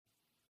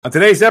On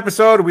today's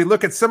episode, we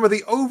look at some of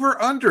the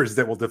over-unders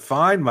that will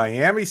define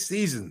Miami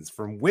seasons,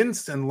 from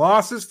wins and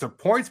losses to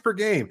points per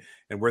game,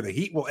 and where the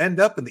Heat will end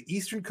up in the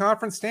Eastern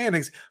Conference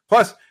standings.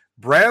 Plus,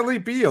 Bradley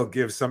Beal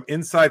gives some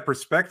inside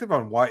perspective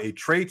on why a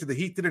trade to the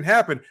Heat didn't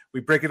happen. We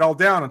break it all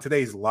down on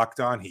today's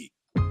Locked On Heat.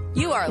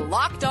 You are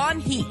Locked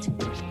On Heat,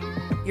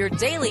 your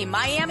daily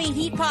Miami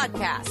Heat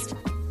podcast.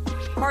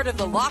 Part of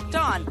the Locked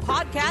On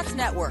Podcast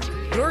Network,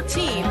 your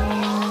team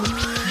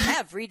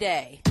every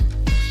day.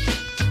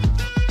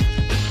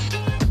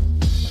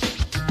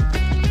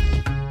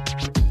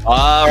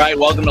 All right,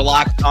 welcome to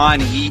Locked On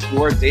Heat,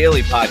 your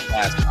daily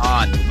podcast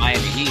on the Miami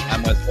Heat.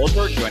 I'm Wes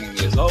Goldberg. Joining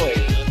me as always,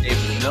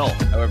 David Mill.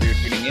 However, you're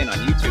tuning in on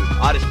YouTube,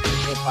 Odyssey,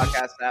 the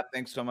podcast app.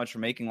 Thanks so much for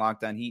making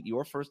Locked On Heat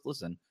your first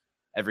listen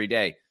every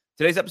day.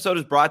 Today's episode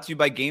is brought to you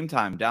by Game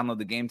Time. Download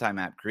the Game Time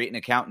app, create an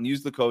account, and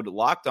use the code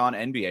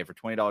LOCKEDONNBA for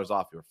 $20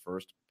 off your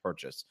first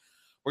purchase.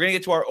 We're going to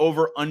get to our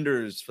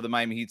over-unders for the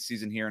Miami Heat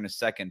season here in a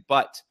second,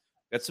 but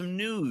got some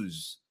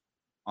news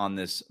on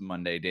this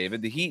Monday,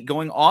 David. The Heat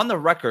going on the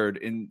record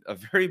in a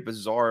very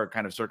bizarre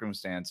kind of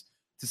circumstance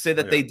to say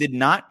that they did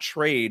not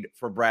trade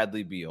for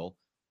Bradley Beal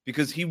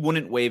because he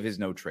wouldn't waive his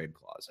no-trade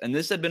clause. And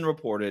this had been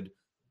reported,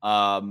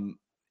 and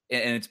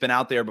it's been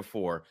out there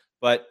before,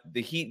 but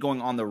the Heat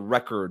going on the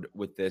record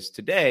with this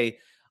today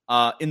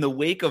in the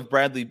wake of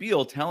Bradley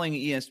Beal telling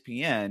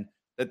ESPN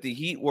that the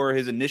Heat were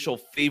his initial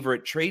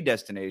favorite trade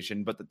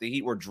destination, but that the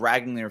Heat were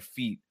dragging their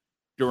feet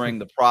during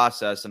the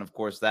process. And of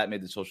course, that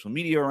made the social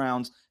media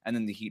rounds, and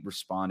then the Heat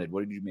responded.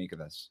 What did you make of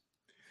this?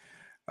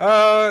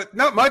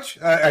 Not much.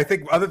 I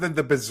think other than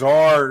the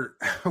bizarre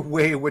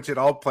way in which it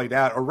all played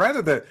out, or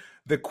rather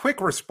the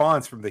quick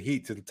response from the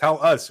Heat to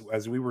tell us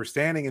as we were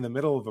standing in the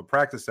middle of a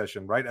practice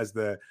session, right, as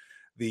the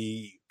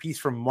piece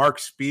from Mark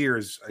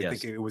Spears, I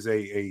think it was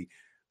a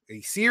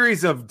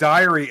series of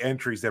diary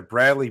entries that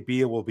Bradley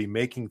Beal will be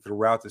making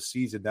throughout the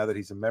season now that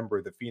he's a member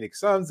of the Phoenix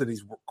Suns, and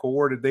he's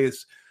coordinated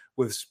this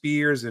with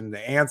Spears and the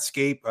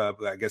Antscape,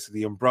 I guess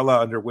the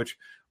umbrella under which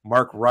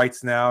Mark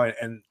writes now.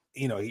 And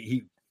you know,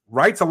 he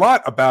writes a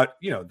lot about,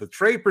 you know, the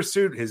trade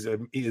pursuit, his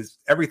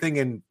everything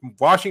in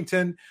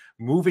Washington,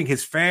 moving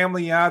his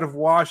family out of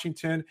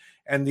Washington,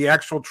 and the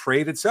actual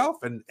trade itself.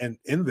 And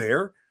in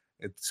there,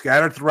 it's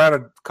scattered throughout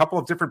a couple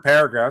of different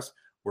paragraphs,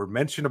 were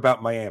mentioned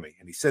about Miami.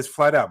 And he says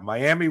flat out,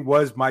 Miami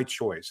was my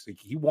choice.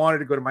 He wanted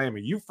to go to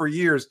Miami. You, for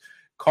years,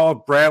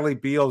 called Bradley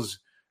Beal's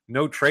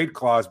no trade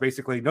clause,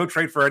 basically no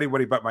trade for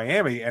anybody but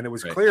Miami. And it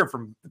was clear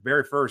from the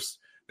very first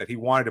that he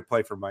wanted to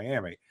play for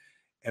Miami,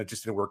 and it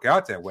just didn't work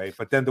out that way.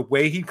 But then the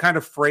way he kind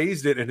of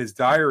phrased it in his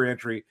diary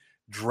entry,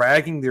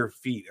 dragging their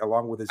feet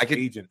along with his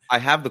agent. I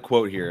have the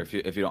quote here. If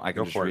you don't, I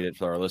can just read it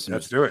for our listeners.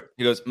 Let's do it.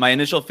 He goes, my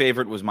initial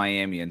favorite was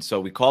Miami. And so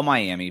we call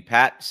Miami.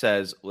 Pat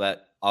says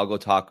that I'll go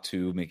talk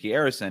to Mickey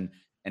Arison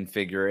and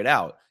figure it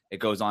out. It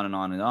goes on and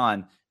on and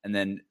on. And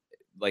then,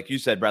 like you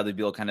said, Bradley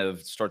Beal kind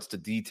of starts to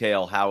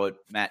detail how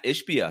Matt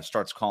Ishbia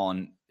starts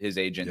calling his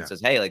agent and says,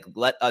 hey, like,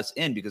 let us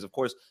in, because of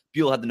course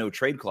Beal had the no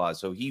trade clause,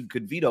 so he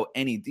could veto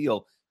any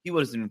deal. He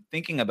wasn't even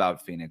thinking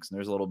about Phoenix. And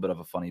there's a little bit of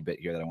a funny bit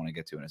here that I want to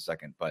get to in a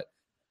second. But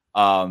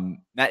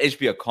Matt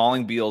Ishbia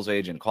calling Beal's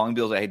agent,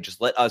 hey, just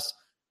let us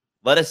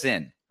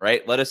in,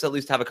 right? Let us at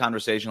least have a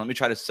conversation. Let me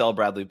try to sell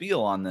Bradley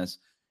Beal on this.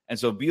 And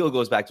so Beal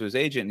goes back to his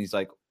agent and he's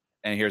like,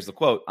 and here's the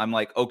quote, I'm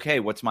like, okay,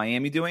 what's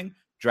Miami doing?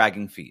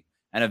 Dragging feet.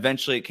 And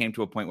eventually it came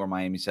to a point where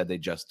Miami said they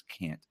just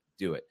can't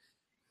do it.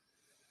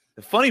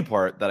 The funny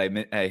part that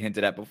I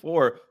hinted at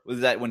before was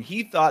that when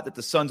he thought that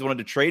the Suns wanted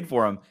to trade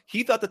for him,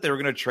 he thought that they were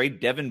going to trade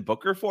Devin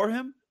Booker for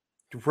him.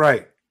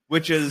 Right.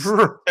 Which is,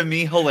 to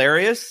me,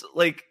 hilarious.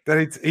 Like,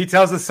 that he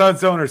tells the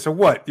Suns owner, so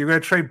what? You're going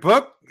to trade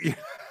Book?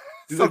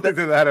 Something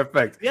to that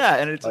effect. Yeah.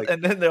 And it's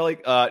and then they're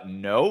like,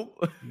 no.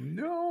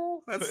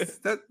 No,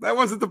 that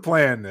wasn't the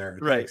plan there.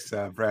 Right.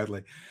 Thanks,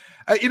 Bradley.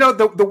 You know,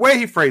 the way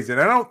he phrased it,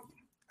 I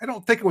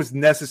don't think it was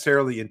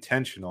necessarily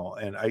intentional.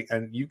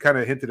 And you kind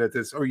of hinted at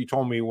this, or you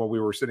told me when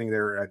we were sitting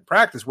there at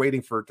practice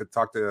waiting to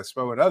talk to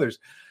Spo and others,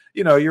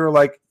 you know, you're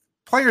like,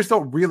 players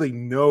don't really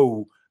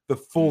know the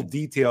full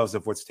details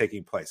of what's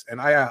taking place.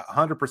 And I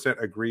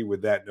 100% agree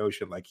with that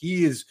notion. Like,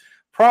 he is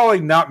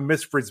probably not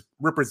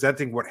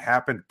misrepresenting what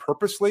happened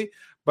purposely,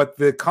 but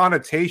the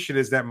connotation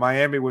is that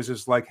Miami was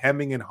just like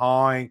hemming and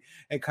hawing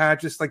and kind of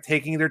just like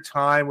taking their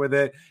time with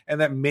it.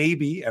 And that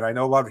maybe, and I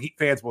know a lot of Heat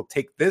fans will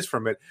take this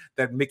from it,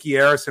 that Mickey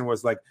Arison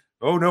was like,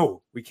 oh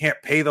no, we can't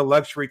pay the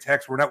luxury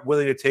tax. We're not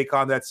willing to take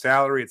on that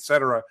salary,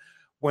 etc.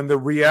 When the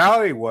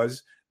reality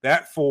was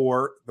that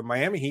for the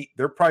Miami Heat,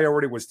 their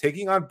priority was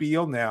taking on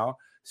Beal now,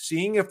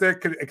 seeing if they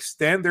could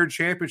extend their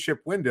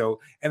championship window.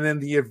 And then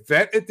the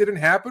event it didn't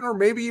happen, or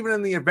maybe even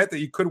in the event that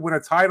you could win a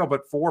title,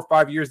 but 4 or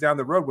 5 years down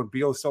the road when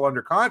Beal is still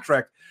under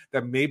contract,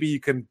 that maybe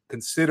you can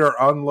consider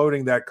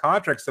unloading that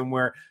contract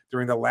somewhere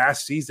during the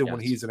last season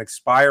when he's an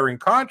expiring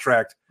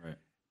contract. Right.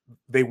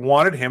 They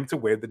wanted him to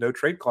waive the no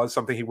trade clause,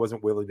 something he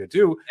wasn't willing to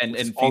do. And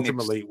Phoenix,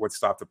 ultimately what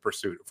stopped the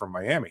pursuit from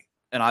Miami.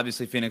 And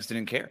obviously Phoenix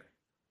didn't care.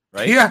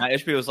 right? Yeah. Matt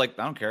Ishbia was like,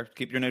 I don't care.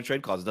 Keep your no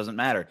trade clause. It doesn't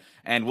matter.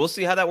 And we'll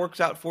see how that works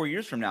out 4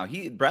 years from now.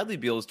 Bradley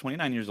Beal is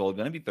 29 years old,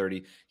 going to be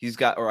 30.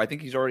 I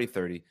think he's already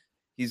 30.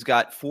 He's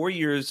got 4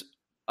 years,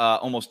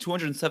 almost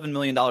 $207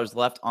 million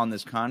left on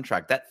this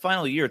contract. That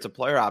final year, it's a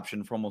player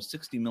option for almost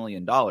 $60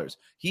 million.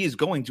 He is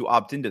going to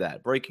opt into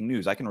that. Breaking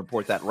news. I can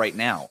report that right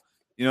now.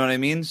 You know what I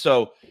mean?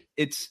 So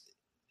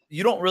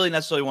you don't really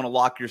necessarily want to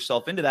lock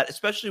yourself into that,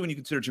 especially when you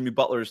consider Jimmy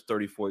Butler is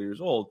 34 years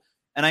old.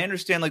 And I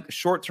understand, like,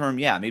 short term,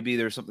 yeah, maybe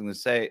there's something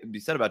to be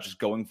said about just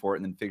going for it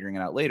and then figuring it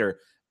out later.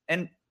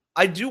 And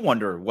I do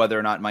wonder whether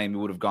or not Miami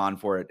would have gone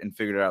for it and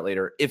figured it out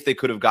later if they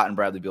could have gotten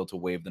Bradley Beal to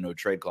waive the no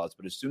trade clause.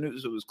 But as soon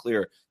as it was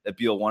clear that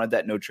Beal wanted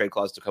that no trade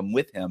clause to come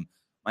with him,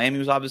 Miami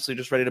was obviously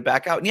just ready to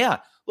back out. And yeah,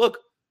 look,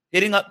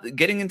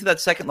 getting into that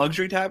second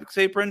luxury tax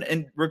apron,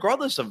 and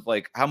regardless of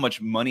like how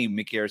much money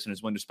Mickey Harrison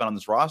is willing to spend on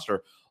this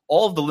roster,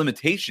 all of the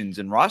limitations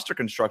and roster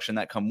construction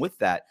that come with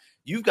that,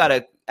 you've got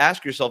to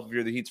ask yourself, if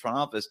you're the Heat's front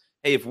office,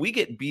 hey, if we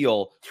get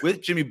Beal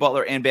with Jimmy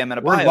Butler and Bam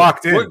Adebayo, we're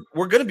locked in.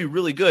 We're going to be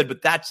really good,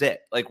 but that's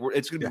it. Like,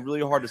 it's going to be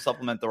really hard to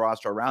supplement the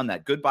roster around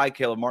that. Goodbye,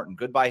 Caleb Martin.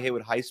 Goodbye,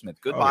 Haywood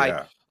Highsmith.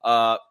 Goodbye,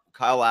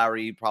 Kyle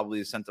Lowry probably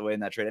is sent away in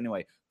that trade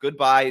anyway.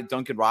 Goodbye,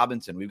 Duncan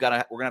Robinson. We're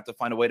gonna have to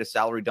find a way to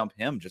salary dump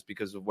him just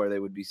because of where they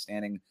would be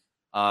standing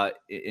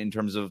in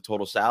terms of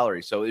total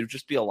salary. So it would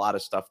just be a lot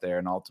of stuff there.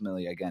 And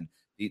ultimately, again,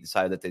 he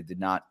decided that they did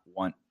not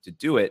want to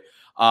do it.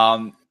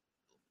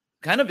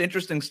 Kind of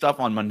interesting stuff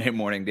on Monday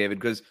morning, David,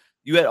 because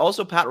you had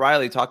also Pat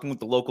Riley talking with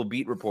the local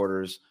beat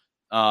reporters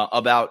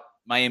about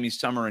Miami's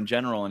summer in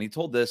general. And he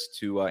told this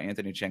to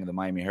Anthony Chang of the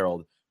Miami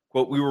Herald.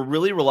 Quote, we were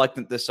really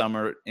reluctant this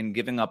summer in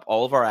giving up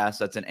all of our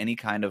assets and any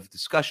kind of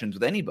discussions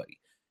with anybody.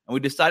 And we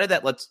decided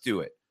that let's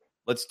do it.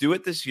 Let's do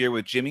it this year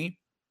with Jimmy.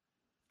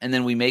 And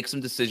then we make some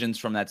decisions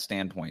from that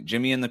standpoint.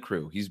 Jimmy and the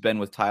crew. He's been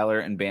with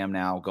Tyler and Bam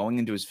now going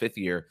into his 5th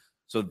year.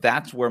 So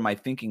that's where my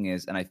thinking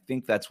is. And I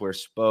think that's where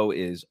Spo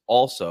is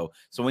also.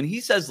 So when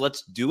he says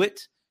let's do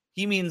it,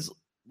 he means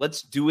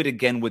let's do it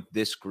again with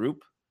this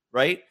group,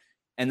 right?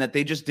 And that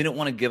they just didn't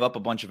want to give up a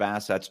bunch of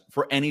assets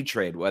for any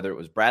trade, whether it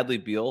was Bradley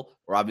Beal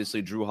or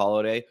obviously Drew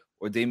Holiday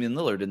or Damian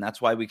Lillard. And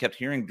that's why we kept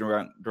hearing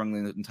during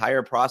the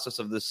entire process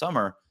of this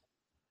summer,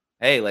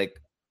 hey, like,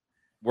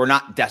 we're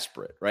not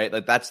desperate, right?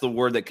 Like, that's the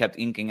word that kept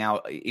inkling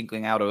out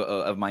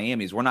of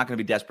Miami's. We're not going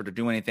to be desperate to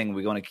do anything.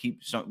 We want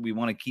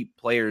to keep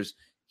players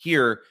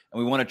here,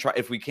 and we want to try.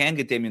 If we can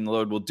get Damian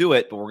Lillard, we'll do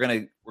it. But we're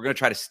gonna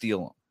try to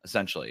steal him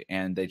essentially.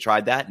 And they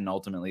tried that, and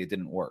ultimately it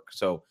didn't work.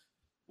 So,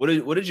 what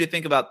did you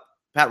think about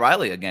Pat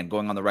Riley again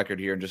going on the record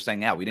here and just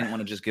saying, yeah, we didn't want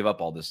to just give up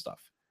all this stuff?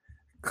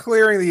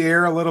 Clearing the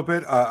air a little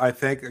bit, I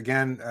think.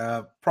 Again,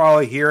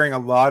 probably hearing a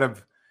lot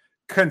of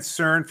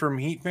concern from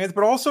Heat fans,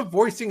 but also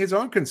voicing his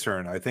own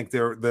concern. I think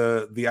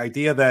the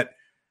idea that,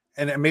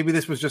 and maybe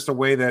this was just a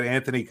way that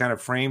Anthony kind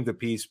of framed the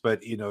piece,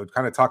 but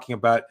kind of talking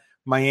about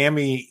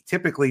Miami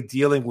typically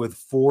dealing with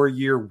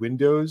 4-year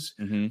windows,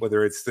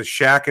 whether it's the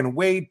Shaq and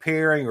Wade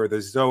pairing or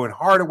the Zoe and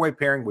Hardaway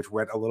pairing, which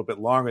went a little bit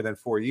longer than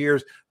 4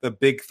 years, the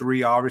big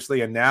three,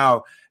 obviously. And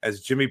now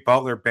as Jimmy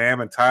Butler, Bam,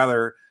 and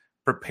Tyler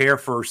prepare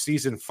for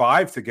season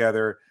 5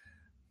 together,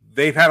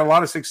 they've had a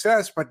lot of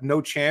success, but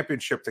no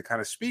championship to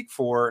kind of speak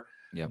for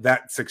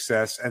that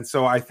success. And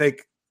so I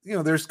think,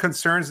 there's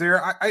concerns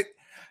there.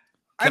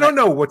 I don't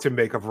know what to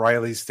make of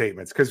Riley's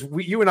statements, because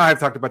you and I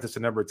have talked about this a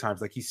number of times.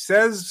 Like, he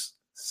says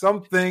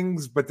some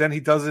things, but then he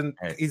doesn't.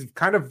 He's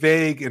kind of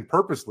vague and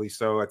purposely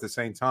so at the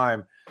same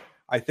time.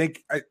 I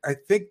think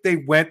they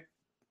went.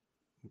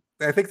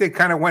 I think they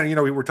kind of went.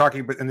 We were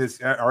talking in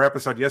our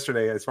episode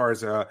yesterday as far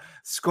as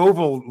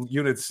Scoville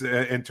units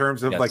in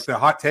terms of like the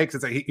hot takes.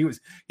 It's like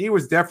he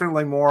was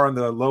definitely more on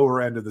the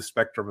lower end of the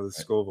spectrum of the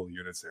Scoville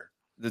units there.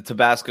 The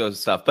Tabasco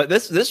stuff, but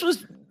this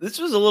was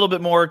a little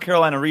bit more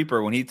Carolina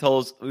Reaper when he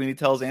tells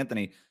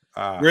Anthony,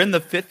 we're in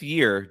the 5th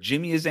year.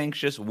 Jimmy is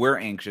anxious. We're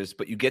anxious,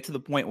 but you get to the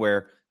point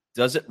where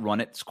does it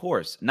run its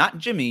course? Not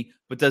Jimmy,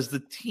 but does the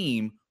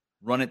team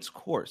run its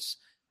course?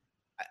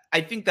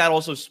 I think that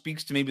also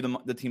speaks to maybe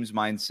the team's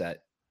mindset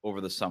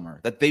over the summer,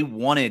 that they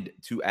wanted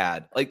to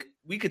add. Like,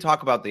 we could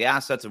talk about the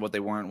assets and what they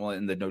weren't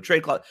in the no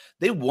trade clause.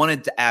 They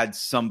wanted to add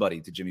somebody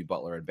to Jimmy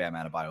Butler and Bam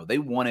Adebayo. They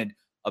wanted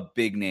a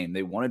big name.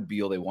 They wanted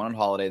Beal. They wanted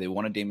Holiday. They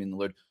wanted Damian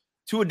Lillard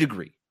to a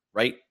degree,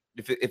 right?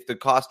 If the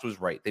cost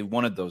was right, they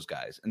wanted those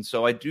guys. And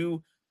so I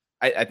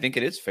think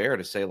it is fair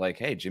to say, like,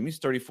 hey, Jimmy's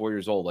 34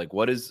 years old. Like,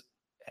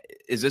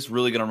 is this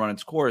really going to run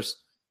its course?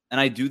 And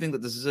I do think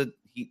that this is a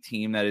Heat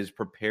team that is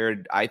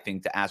prepared, I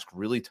think, to ask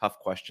really tough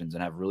questions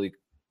and have really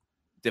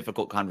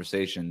difficult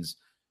conversations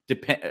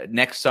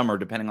next summer,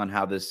 depending on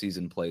how this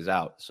season plays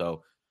out.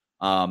 So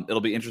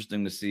it'll be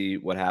interesting to see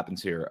what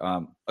happens here.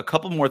 A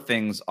couple more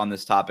things on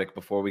this topic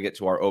before we get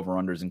to our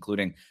over-unders,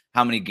 including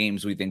how many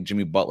games we think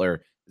Jimmy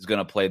Butler is going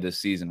to play this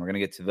season. We're going to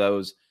get to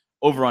those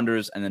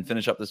over-unders and then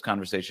finish up this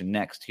conversation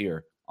next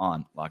here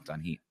on Locked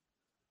On Heat.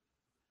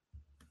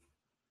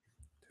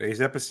 Today's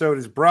episode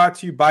is brought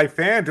to you by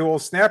FanDuel.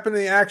 Snap into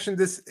the action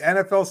this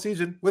NFL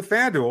season with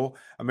FanDuel,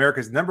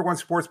 America's #1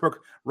 sportsbook.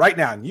 Right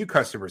now, new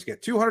customers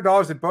get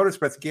 $200 in bonus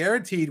bets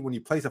guaranteed when you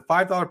place a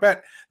 $5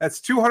 bet. That's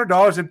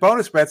 $200 in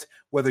bonus bets,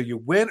 whether you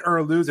win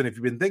or lose. And if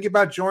you've been thinking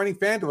about joining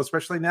FanDuel,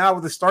 especially now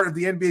with the start of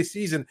the NBA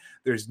season,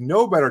 there's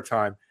no better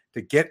time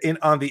to get in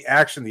on the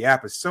action. The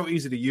app is so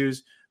easy to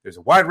use. There's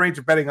a wide range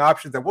of betting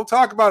options that we'll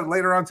talk about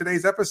later on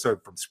today's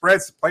episode, from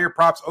spreads to player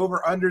props,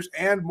 over-unders,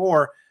 and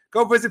more.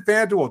 Go visit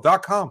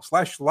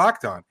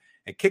FanDuel.com/lockedon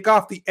and kick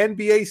off the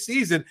NBA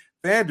season.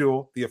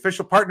 FanDuel, the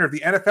official partner of the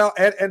NFL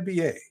and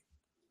NBA.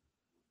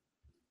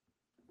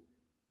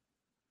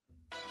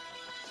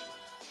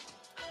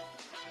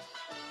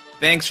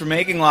 Thanks for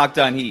making Locked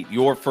On Heat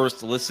your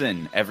first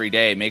listen every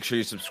day. Make sure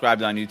you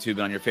subscribe on YouTube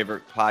and on your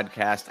favorite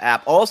podcast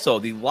app. Also,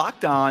 the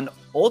Locked On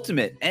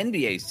Ultimate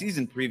NBA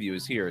Season Preview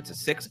is here. It's a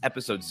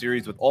 6-episode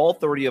series with all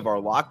 30 of our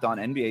Locked On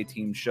NBA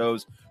team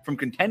shows. From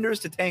contenders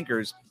to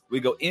tankers,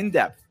 we go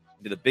in-depth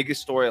into the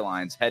biggest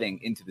storylines heading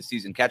into the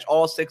season. Catch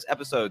all 6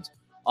 episodes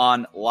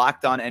on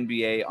Locked On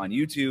NBA on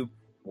YouTube,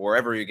 or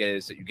wherever you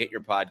get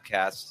your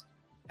podcasts.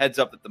 Heads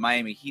up that the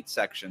Miami Heat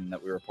section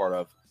that we were part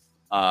of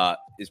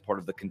is part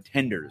of the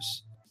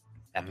contenders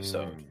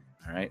episode.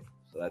 All right.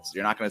 So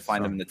you're not going to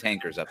find them in the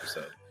tankers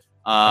episode.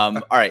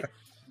 All right.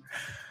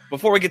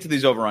 Before we get to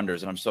these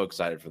over-unders, and I'm so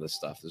excited for this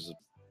stuff. This is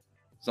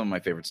some of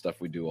my favorite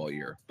stuff we do all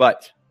year.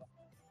 But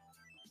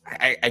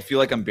I feel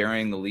like I'm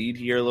burying the lead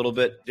here a little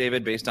bit,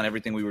 David, based on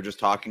everything we were just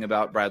talking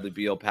about. Bradley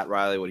Beal, Pat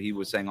Riley, what he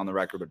was saying on the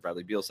record, what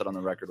Bradley Beal said on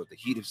the record, what the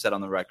Heat have said on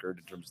the record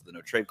in terms of the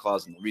no-trade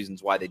clause and the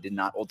reasons why they did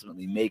not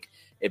ultimately make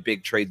a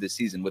big trade this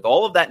season. With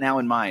all of that now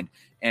in mind,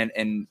 and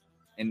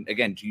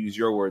again, to use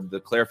your word,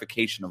 the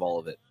clarification of all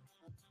of it,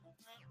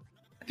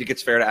 I think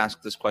it's fair to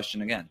ask this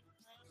question again.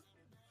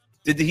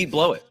 Did the Heat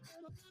blow it?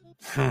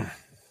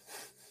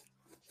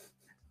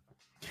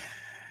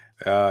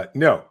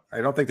 No, I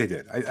don't think they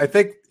did. I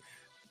think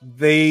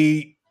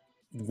they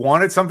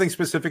wanted something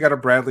specific out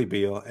of Bradley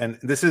Beal, and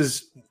this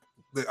is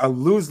a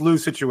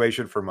lose-lose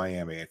situation for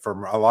Miami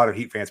from a lot of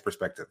Heat fans'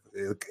 perspective.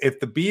 If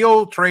the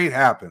Beal trade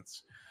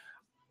happens,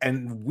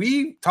 and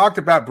we talked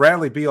about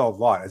Bradley Beal a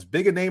lot, as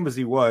big a name as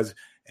he was,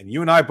 and you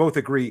and I both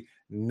agree,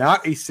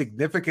 not a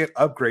significant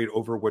upgrade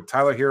over what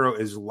Tyler Hero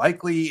is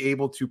likely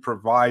able to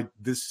provide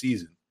this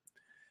season.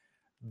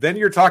 Then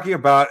you're talking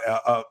about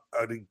a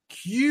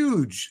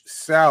huge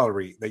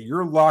salary that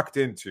you're locked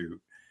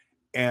into.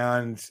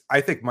 And I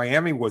think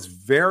Miami was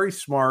very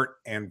smart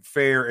and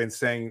fair in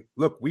saying,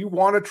 look, we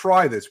want to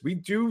try this. We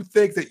do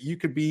think that you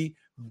could be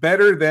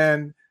better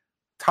than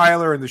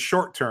Tyler in the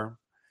short term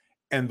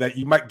and that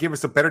you might give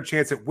us a better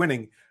chance at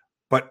winning.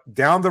 But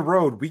down the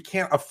road, we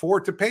can't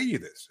afford to pay you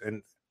this.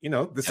 And,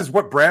 this is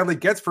what Bradley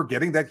gets for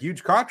getting that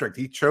huge contract.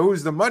 He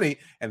chose the money,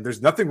 and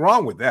there's nothing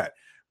wrong with that.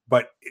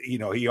 But,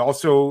 he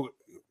also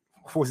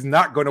was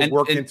not going to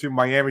work into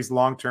Miami's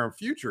long-term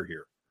future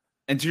here.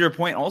 And to your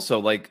point also,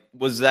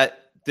 was that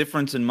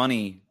difference in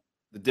money,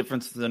 the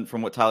difference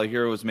from what Tyler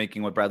Hero was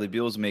making, what Bradley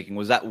Beal was making,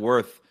 was that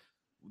worth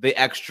the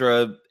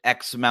extra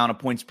X amount of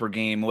points per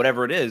game,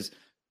 whatever it is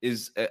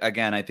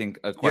again, I think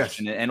a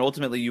question. Yes. And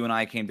ultimately, you and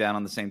I came down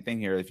on the same thing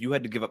here. If you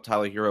had to give up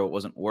Tyler Hero, it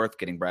wasn't worth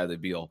getting Bradley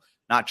Beal.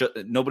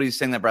 Nobody's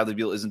saying that Bradley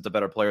Beal isn't a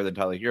better player than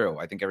Tyler Hero.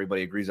 I think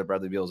everybody agrees that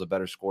Bradley Beal is a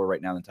better scorer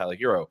right now than Tyler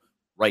Hero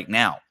right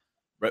now.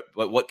 But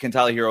what can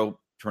Tyler Hero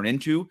turn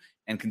into?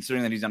 And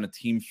considering that he's on a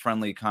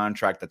team-friendly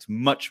contract that's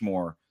much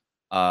more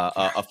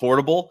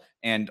affordable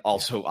and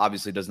also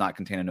obviously does not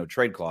contain a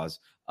no-trade clause,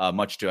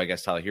 much to, I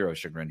guess, Tyler Hero's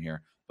chagrin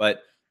here.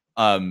 But,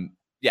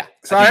 yeah.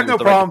 So I have no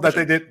problem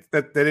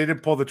that they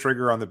didn't pull the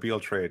trigger on the Beal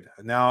trade.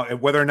 Now,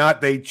 whether or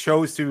not they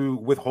chose to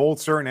withhold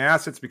certain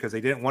assets because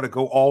they didn't want to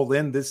go all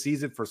in this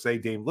season for, say,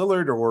 Dame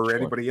Lillard or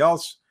anybody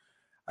else,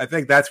 I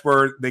think that's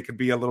where they could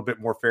be a little bit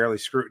more fairly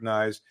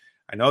scrutinized.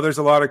 I know there's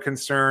a lot of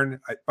concern,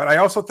 but I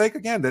also think,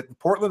 again, that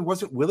Portland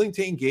wasn't willing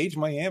to engage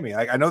Miami.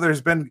 I know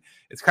it's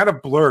kind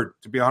of blurred,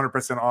 to be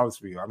 100%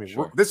 honest with you. I mean,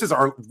 this is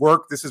our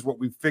work. This is what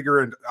we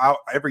figure out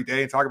every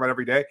day and talk about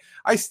every day.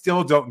 I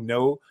still don't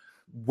know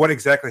what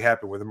exactly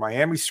happened, whether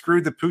Miami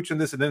screwed the pooch in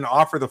this and didn't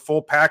offer the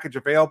full package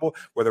available,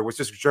 whether it was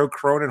just Joe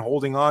Cronin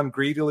holding on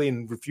greedily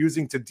and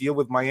refusing to deal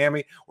with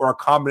Miami, or a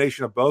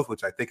combination of both,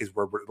 which I think is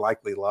where it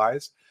likely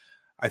lies.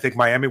 I think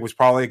Miami was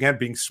probably, again,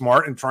 being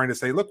smart and trying to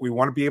say, look, we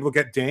want to be able to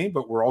get Dame,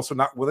 but we're also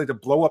not willing to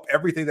blow up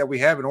everything that we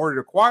have in order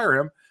to acquire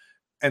him.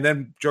 And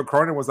then Joe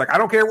Cronin was like, I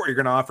don't care what you're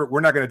going to offer.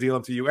 We're not going to deal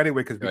him to you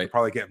anyway because we could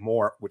probably get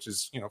more, which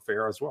is,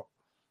 fair as well.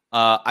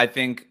 I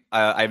think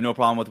I have no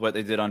problem with what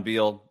they did on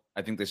Beal.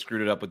 I think they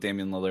screwed it up with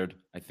Damian Lillard.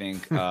 I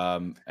think,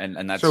 and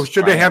that's so.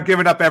 Should they have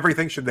given up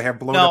everything? Should they have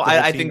blown up? No,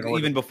 I think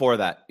even before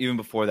that,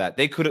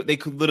 they could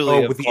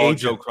literally have called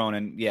Joe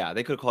Cronin. Yeah,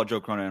 they could have called Joe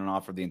Cronin and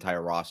offered the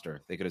entire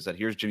roster. They could have said,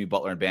 "Here's Jimmy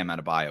Butler and Bam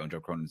Adebayo," and Joe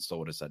Cronin still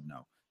would have said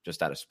no,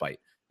 just out of spite.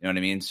 You know what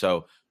I mean?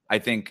 So I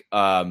think,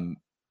 I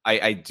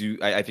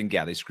think,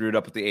 they screwed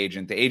up with the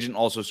agent. The agent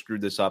also screwed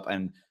this up,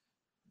 and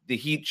the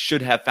Heat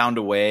should have found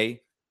a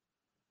way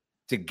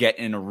to get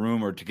in a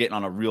room or to get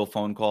on a real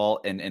phone call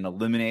and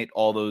eliminate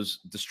all those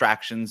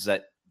distractions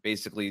that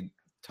basically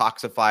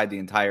toxified the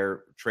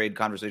entire trade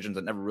conversations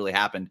that never really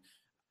happened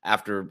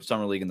after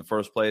Summer League in the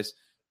first place.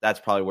 That's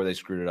probably where they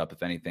screwed it up,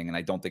 if anything. And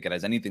I don't think it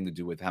has anything to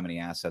do with how many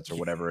assets or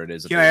whatever it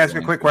is. Can I ask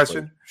a quick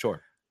question?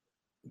 Sure.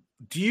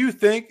 Do you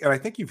think, and I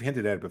think you've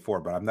hinted at it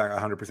before, but I'm not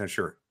 100%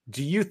 sure.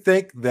 Do you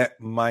think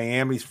that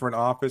Miami's front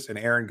office and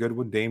Aaron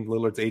Goodwin, Dame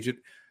Lillard's agent,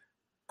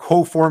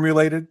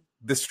 co-formulated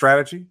this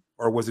strategy?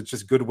 Or was it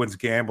just Goodwin's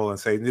gamble and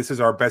saying this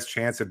is our best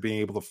chance at being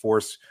able to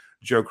force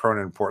Joe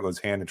Cronin in Portland's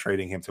hand and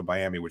trading him to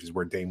Miami, which is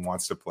where Dame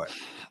wants to play?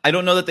 I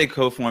don't know that they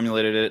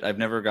co-formulated it. I've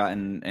never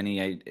gotten any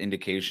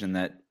indication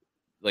that,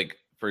 like,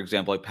 for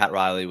example, like Pat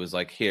Riley was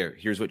like,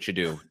 here's what you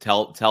do.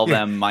 Tell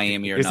them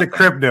Miami or it's nothing. the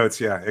crib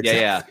notes. Yeah.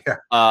 Exactly.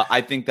 Yeah.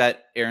 I think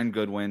that Aaron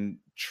Goodwin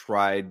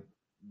tried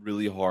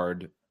really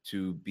hard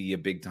to be a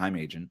big time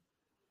agent.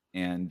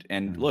 And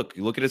look,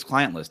 you look at his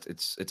client list.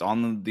 It's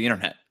on the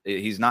internet.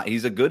 He's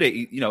a good,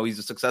 he's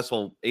a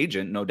successful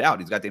agent, no doubt.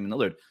 He's got Damian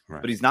Lillard,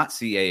 but he's not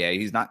CAA.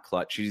 He's not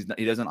clutch. He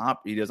doesn't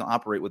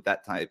operate with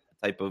that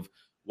type of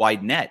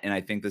wide net. And I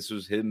think this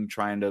was him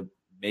trying to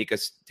take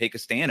a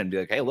stand and be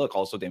like, hey, look,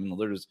 also Damian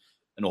Lillard is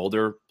an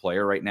older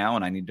player right now,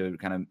 and I need to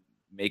kind of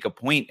make a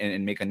point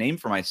and make a name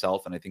for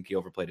myself. And I think he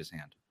overplayed his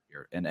hand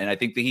here. And I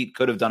think the Heat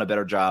could have done a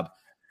better job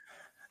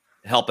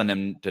helping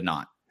him to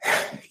not.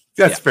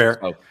 That's fair.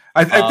 So,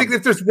 I think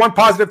that there's one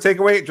positive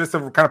takeaway, just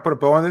to kind of put a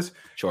bow on this.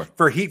 Sure.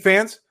 For Heat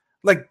fans,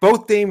 like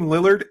both Dame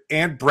Lillard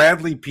and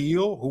Bradley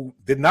Beal, who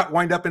did not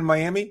wind up in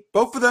Miami,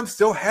 both of them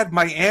still had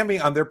Miami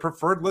on their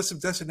preferred list of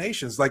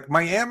destinations. Like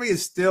Miami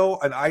is still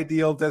an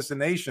ideal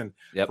destination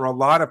for a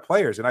lot of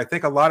players. And I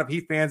think a lot of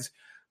Heat fans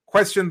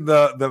question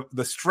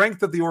the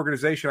strength of the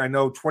organization. I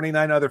know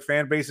 29 other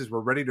fan bases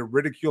were ready to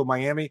ridicule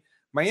Miami.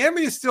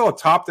 Miami is still a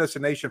top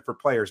destination for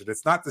players, and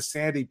it's not the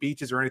sandy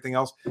beaches or anything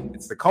else.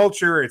 It's the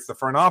culture, it's the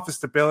front office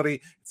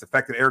stability, it's the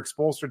fact that Eric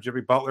Spoelstra,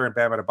 Jimmy Butler, and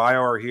Bam Adebayo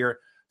are here.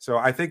 So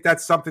I think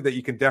that's something that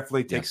you can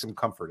definitely take some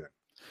comfort in.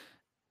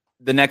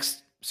 The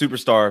next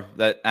superstar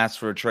that asks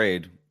for a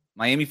trade,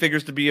 Miami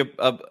figures to be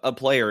a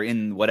player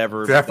in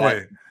whatever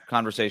that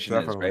conversation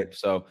is, right?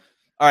 So,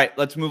 all right,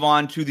 let's move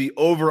on to the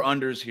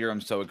over-unders here.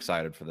 I'm so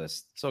excited for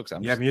this. So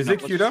excited. You have music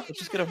queued up? Let's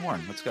just get a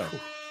horn. Let's go.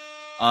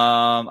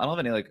 I don't have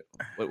any, like,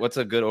 what's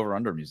a good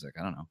over-under music?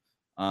 I don't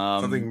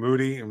know. Something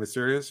moody and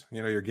mysterious.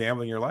 You know, you're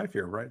gambling your life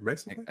here, right?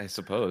 Basically, I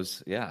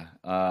suppose. Yeah.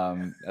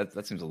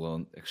 That seems a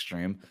little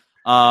extreme.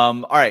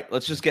 All right,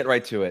 let's just get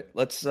right to it.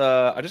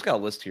 I just got a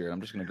list here.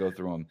 I'm just going to go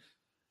through them.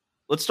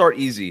 Let's start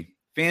easy.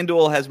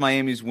 FanDuel has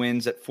Miami's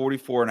wins at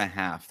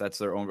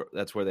 44.5.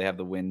 That's where they have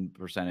the win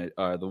percentage,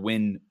 the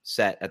win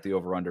set at the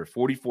over-under.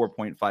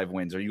 44.5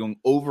 wins. Are you going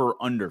over or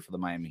under for the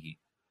Miami Heat?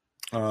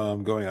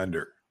 Going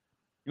under.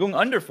 You're going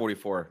under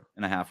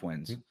 44.5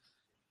 wins.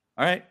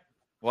 All right.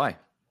 Why?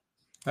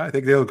 I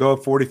think they'll go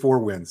 44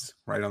 wins,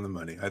 right on the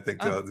money. I think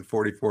the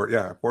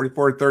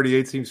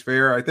 44-38 seems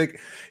fair. I think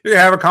you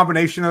have a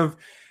combination of,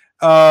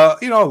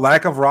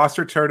 lack of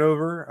roster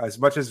turnover. As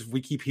much as we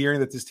keep hearing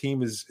that this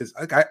team is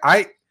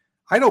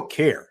I don't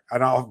care.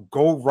 And I'll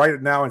go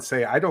right now and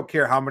say I don't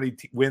care how many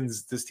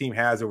wins this team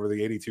has over the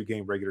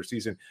 82-game regular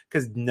season,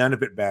 because none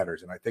of it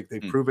matters. And I think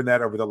they've proven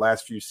that over the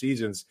last few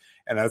seasons.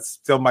 And that's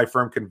still my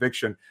firm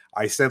conviction.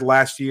 I said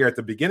last year at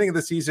the beginning of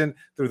the season,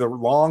 through the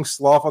long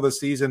slough of the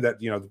season, that,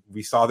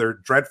 we saw their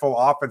dreadful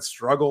offense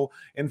struggle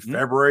in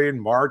February and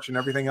March and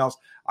everything else.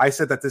 I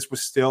said that this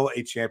was still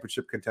a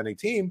championship contending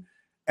team.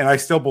 And I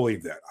still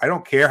believe that. I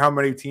don't care how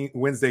many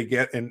wins they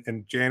get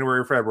in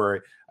January or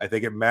February. I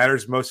think it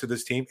matters most to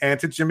this team and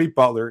to Jimmy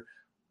Butler.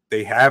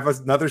 They have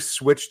another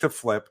switch to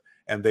flip,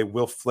 and they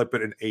will flip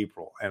it in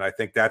April. And I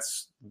think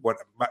that's what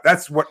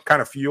kind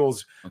of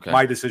fuels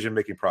my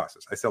decision-making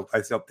process. I still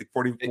think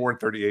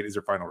 44-38 is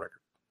their final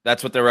record.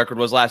 That's what their record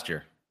was last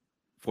year,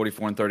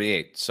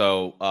 44-38.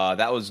 So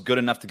that was good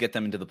enough to get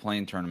them into the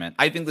play-in tournament.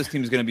 I think this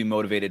team is going to be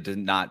motivated to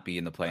not be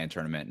in the play-in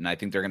tournament, and I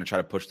think they're going to try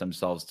to push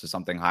themselves to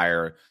something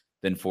higher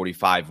than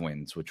 45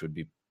 wins, which would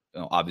be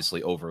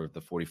obviously over the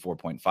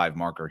 44.5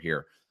 marker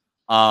here.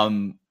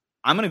 I'm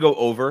going to go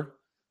over.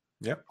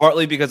 Yeah.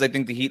 Partly because I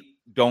think the Heat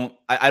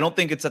I don't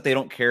think it's that they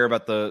don't care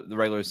about the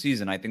regular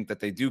season. I think that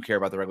they do care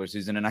about the regular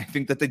season, and I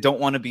think that they don't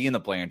want to be in the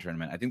play-in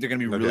tournament. I think they're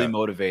going to be really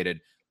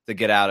motivated to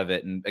get out of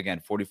it. And again,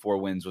 44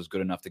 wins was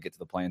good enough to get to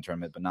the play-in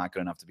tournament, but not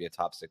good enough to be a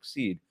top 6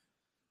 seed.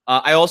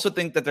 I also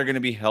think that they're going to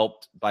be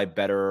helped by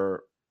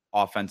better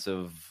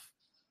offensive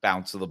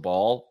bounce of the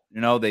ball.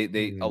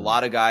 A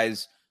lot of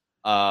guys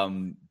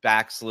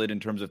backslid in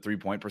terms of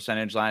 3-point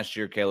percentage last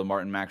year. Caleb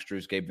Martin, Max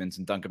Strus, Gabe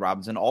Vincent, Duncan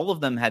Robinson, all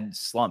of them had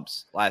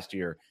slumps last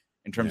year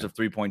in terms of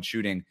 3-point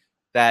shooting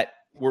that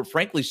were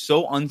frankly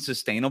so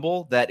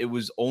unsustainable that it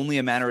was only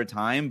a matter of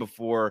time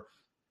before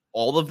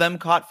all of them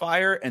caught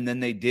fire, and then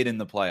they did in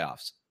the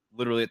playoffs,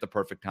 literally at the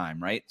perfect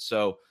time, right?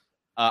 So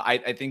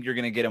I think you're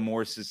going to get a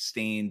more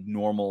sustained,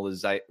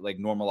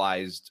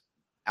 normalized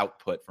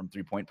output from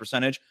 3-point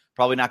percentage.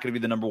 Probably not going to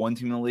be the number 1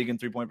 team in the league in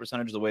 3-point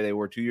percentage the way they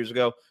were 2 years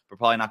ago, but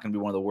probably not going to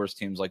be one of the worst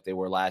teams like they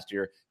were last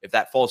year. If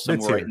that falls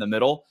somewhere right in the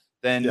middle,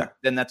 then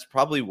that's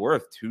probably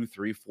worth 2,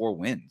 3, 4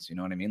 wins. You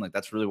know what I mean? Like,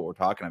 that's really what we're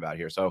talking about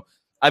here. So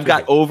I've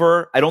got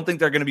over. I don't think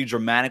they're going to be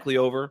dramatically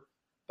over,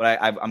 but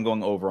I'm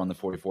going over on the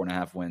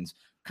 44.5 wins.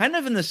 Kind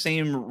of in the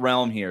same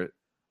realm here.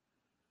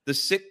 The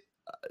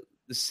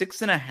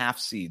 6.5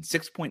 seed,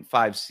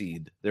 6.5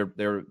 seed,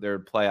 their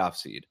playoff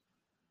seed,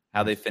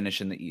 how they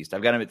finish in the East.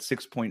 I've got them at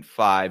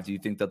 6.5. Do you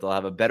think that they'll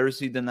have a better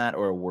seed than that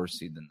or a worse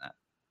seed than that?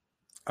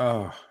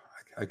 Oh,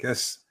 I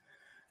guess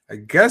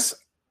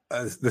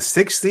the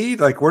 6th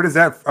seed, like where does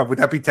that would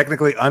that be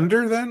technically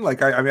under then?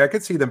 Like I mean I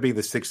could see them being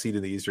the 6th seed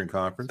in the Eastern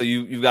Conference. So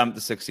you've got them at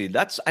the 6th seed.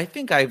 That's I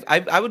think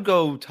I would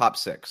go top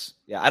 6.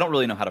 Yeah, I don't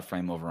really know how to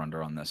frame over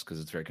under on this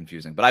because it's very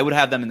confusing, but I would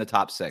have them in the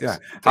top 6. Yeah.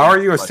 How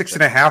are you a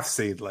 6.5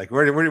 seed? Like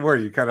where are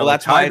you kind of? Well,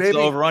 that's why it's the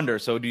over under.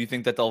 So do you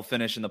think that they'll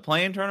finish in the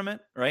play-in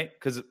tournament? Right?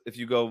 Because if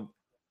you go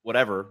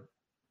whatever,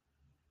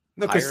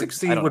 no, because 6th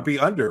seed would be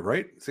under,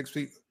 right? 6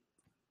 feet.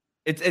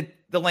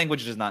 The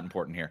language is not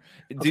important here.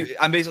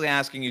 I'm basically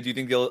asking you: do you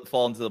think they'll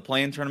fall into the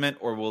play-in tournament,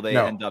 or will they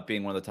end up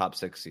being one of the top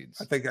 6 seeds?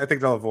 I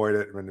think they'll avoid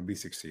it when to be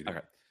 6 seed.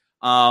 Okay.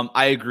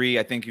 I agree.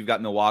 I think you've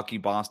got Milwaukee,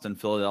 Boston,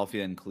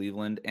 Philadelphia, and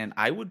Cleveland, and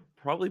I would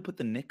probably put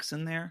the Knicks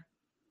in there.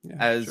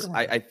 Yeah, sure.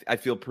 I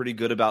feel pretty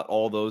good about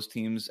all those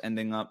teams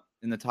ending up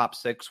in the top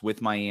 6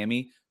 with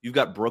Miami. You've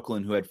got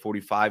Brooklyn, who had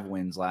 45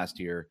 wins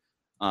last year,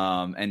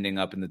 ending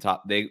up in the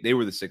top. They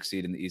were the 6th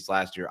seed in the East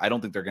last year. I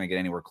don't think they're going to get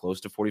anywhere close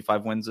to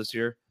 45 wins this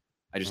year.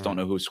 I just don't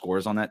know who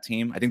scores on that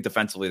team. I think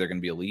defensively they're going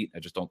to be elite. I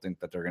just don't think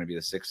that they're going to be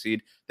the 6th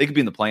seed. They could be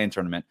in the play-in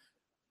tournament.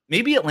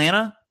 Maybe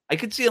Atlanta. I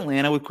could see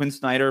Atlanta with Quinn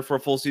Snyder for a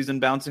full season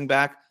bouncing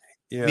back.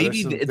 Yeah,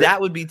 maybe that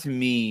would be, to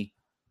me,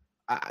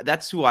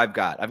 that's who I've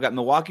got. I've got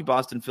Milwaukee,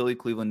 Boston, Philly,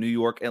 Cleveland, New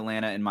York,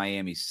 Atlanta, and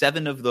Miami. 6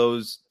 of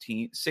those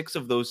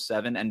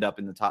 7 end up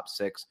in the top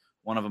 6.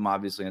 One of them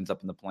obviously ends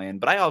up in the play-in.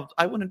 But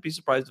I wouldn't be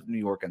surprised if New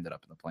York ended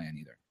up in the play-in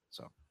either.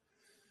 So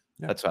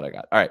that's what I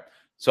got. All right.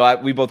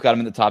 So we both got him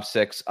in the top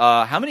 6.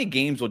 How many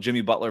games will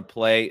Jimmy Butler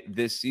play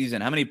this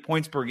season? How many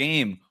points per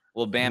game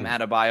will Bam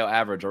Adebayo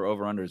average? Or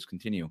over-unders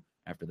continue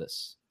after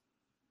this?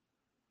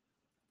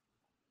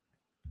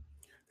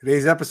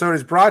 Today's episode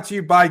is brought to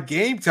you by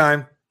Game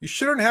Time. You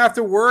shouldn't have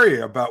to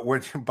worry about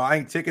when you're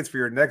buying tickets for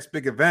your next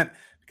big event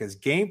because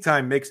Game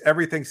Time makes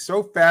everything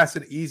so fast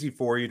and easy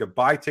for you to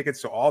buy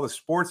tickets to all the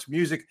sports,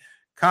 music,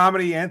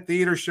 comedy, and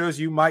theater shows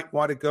you might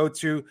want to go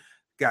to.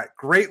 Got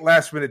great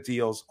last-minute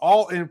deals,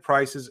 all-in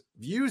prices,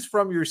 views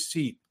from your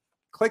seat.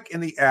 Click in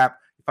the app.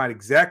 You find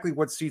exactly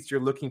what seats you're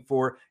looking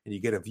for, and you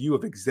get a view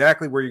of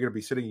exactly where you're going to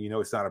be sitting. You know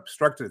it's not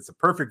obstructed. It's a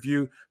perfect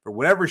view for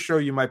whatever show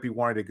you might be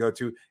wanting to go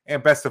to.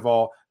 And best of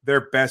all,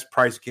 their best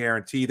price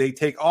guarantee. They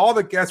take all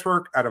the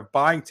guesswork out of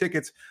buying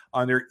tickets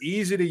on their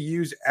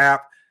easy-to-use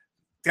app.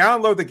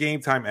 Download the Game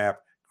Time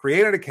app,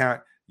 create an account,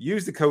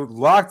 use the code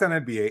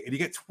LOCKEDONNBA, and you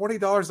get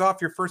 $20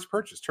 off your first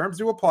purchase. Terms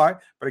do apply,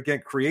 but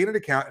again, create an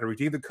account and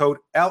redeem the code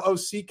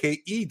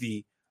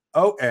LOCKEDONNBA.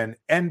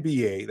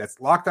 That's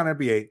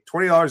LOCKEDONNBA,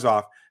 $20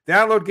 off.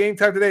 Download Game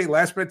Time today.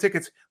 Last minute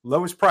tickets,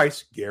 lowest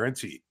price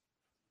guaranteed.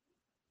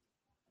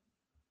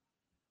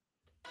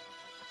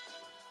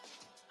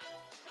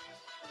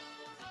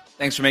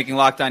 Thanks for making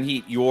Locked On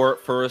Heat your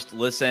first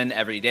listen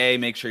every day.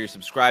 Make sure you're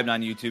subscribed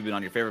on YouTube and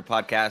on your favorite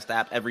podcast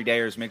app. Every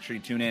dayers, make sure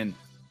you tune in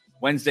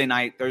Wednesday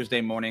night, Thursday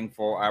morning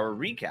for our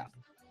recap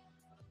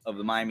of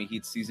the Miami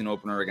Heat season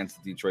opener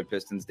against the Detroit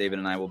Pistons. David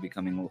and I will be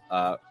coming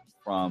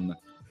from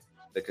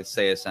the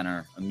Kaseya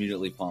Center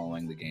immediately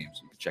following the game,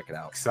 so you can check it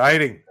out.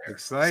 Exciting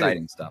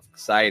stuff.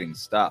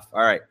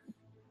 All right,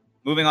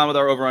 moving on with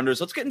our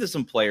over-unders. Let's get into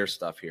some player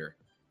stuff here.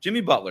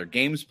 Jimmy Butler,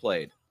 games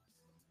played,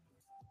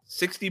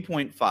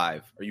 60.5.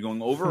 Are you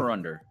going over or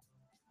under?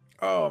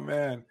 Oh,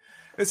 man.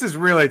 This is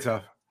really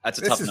tough. That's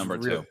a tough number,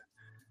 too.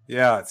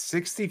 Yeah,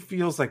 60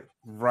 feels like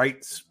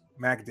right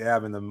smack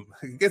dab in the.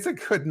 It's a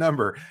good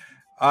number.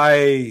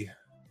 I'm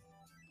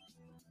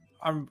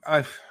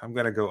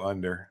gonna go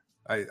under.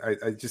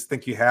 I just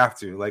think you have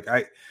to. Like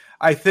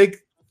I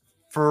think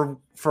for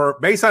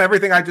based on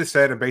everything I just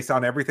said and based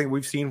on everything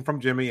we've seen from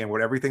Jimmy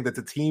and everything that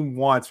the team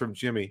wants from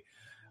Jimmy,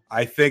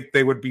 I think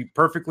they would be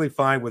perfectly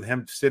fine with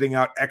him sitting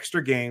out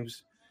extra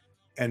games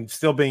and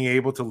still being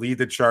able to lead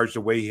the charge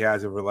the way he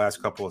has over the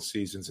last couple of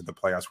seasons in the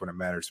playoffs when it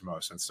matters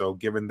most. And so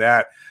given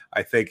that,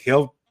 I think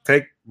he'll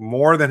take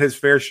more than his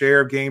fair share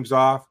of games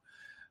off.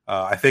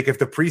 I think if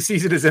the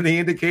preseason is any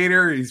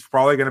indicator, he's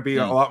probably going to be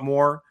a lot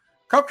more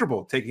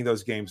comfortable taking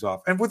those games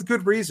off, and with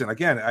good reason.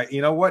 Again,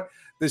 you know what?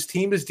 This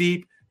team is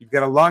deep. You've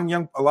got a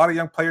lot of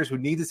young players who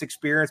need this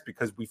experience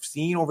because we've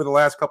seen over the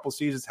last couple of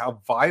seasons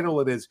how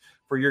vital it is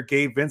for your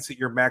Gabe Vincent,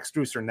 your Max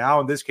Strus, or now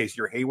in this case,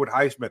 your Haywood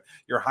Highsmith,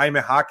 your Jaime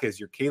Jaquez,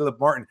 your Caleb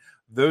Martin.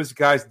 Those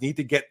guys need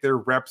to get their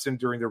reps in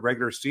during the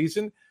regular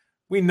season.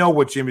 We know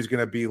what Jimmy's going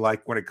to be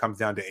like when it comes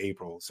down to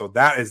April. So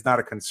that is not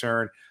a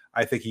concern.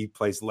 I think he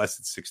plays less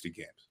than 60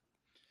 games.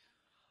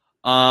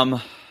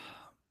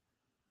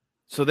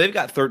 So they've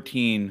got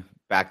 13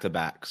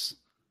 back-to-backs.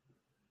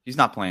 He's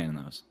not playing in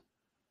those.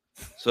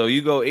 So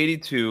you go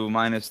 82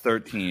 minus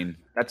 13.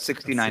 That's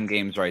 69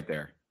 games right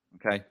there.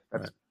 Okay,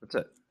 that's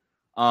it.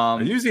 Are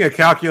you using a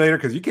calculator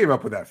because you came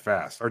up with that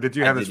fast, or did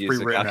you have this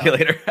pre-written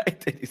calculator? I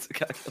did use a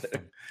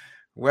calculator.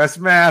 West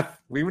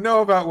Math. We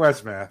know about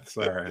West Math.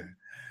 Sorry.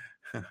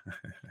 Can't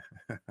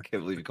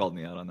believe you called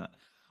me out on that.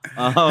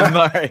 All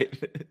right,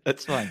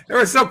 that's fine. It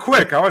was so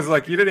quick. I was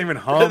like, you didn't even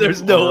hum.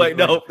 There's no way.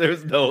 No,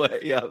 there's no way.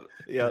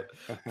 Yeah.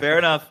 Fair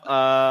enough.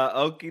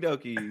 Okie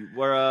dokie.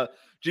 We're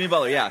Jimmy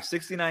Butler. Yeah,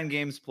 69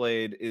 games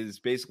played is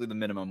basically the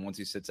minimum once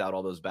he sits out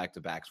all those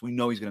back-to-backs. We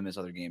know he's going to miss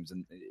other games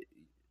in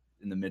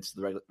the midst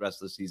of the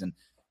rest of the season.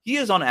 He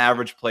has on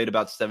average played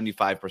about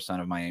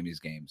 75% of Miami's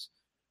games.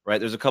 Right?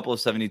 There's a couple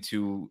of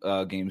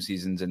 72 game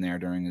seasons in there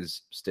during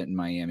his stint in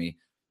Miami,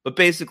 but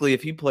basically,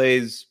 if he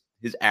plays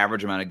his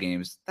average amount of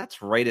games,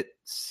 that's right at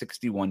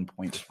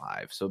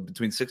 61.5. So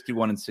between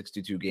 61 and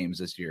 62 games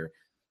this year,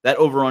 that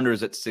over-under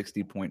is at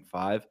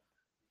 60.5.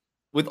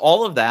 With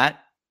all of that,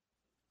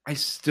 I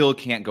still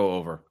can't go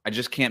over. I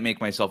just can't make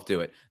myself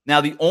do it.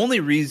 Now, the only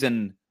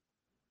reason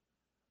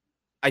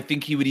I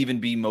think he would even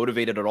be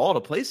motivated at all to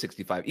play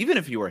 65, even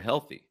if he were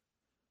healthy,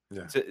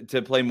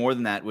 to play more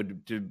than that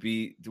would to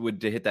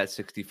hit that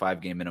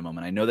 65 game minimum.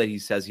 And I know that he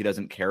says he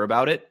doesn't care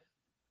about it.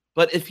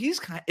 But if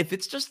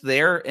it's just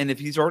there, and if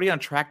he's already on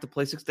track to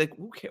play 6, like,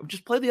 okay,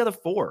 just play the other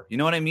 4. You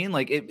know what I mean?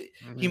 Like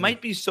he might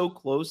be so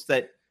close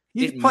that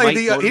he would play.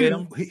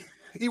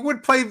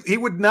 He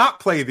would not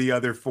play the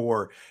other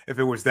 4 if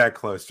it was that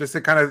close. Just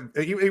to kind of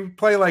he would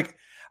play like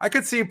I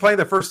could see him playing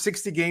the first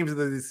 60 games of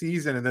the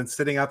season and then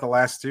sitting out the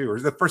last 2, or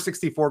the first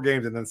 64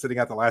 games and then sitting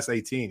out the last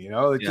 18. You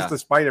know, like just to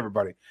spite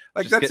everybody.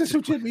 Like that's just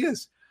who Jimmy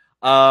is.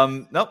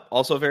 Nope.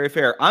 Also very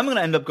fair. I'm going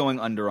to end up going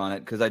under on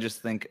it because I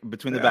just think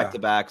between the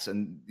back-to-backs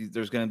and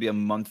there's going to be a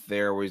month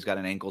there where he's got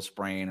an ankle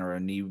sprain or a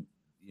knee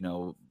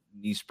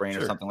sprain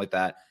or something like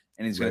that.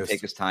 And he's going to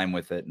take his time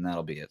with it and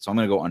that'll be it. So I'm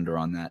going to go under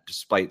on that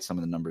despite some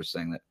of the numbers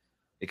saying that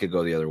it could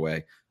go the other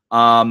way.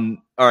 All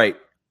right.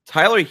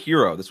 Tyler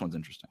Hero. This one's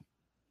interesting.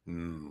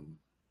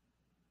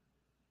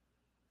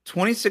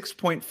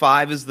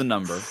 26.5 is the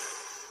number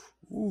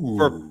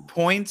for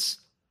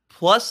points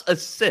plus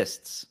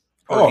assists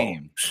per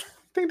game.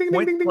 Ding, ding,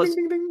 ding, ding, ding,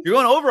 ding, ding. You're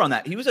going over on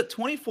that. He was at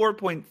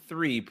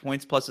 24.3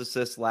 points plus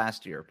assists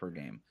last year per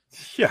game.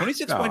 Yeah,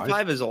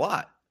 26.5 is a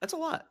lot. That's a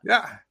lot.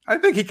 Yeah, I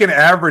think he can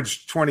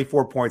average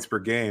 24 points per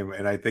game,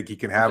 and I think he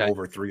can have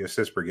over 3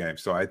 assists per game.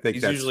 So I think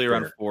he's that's usually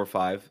around 4 or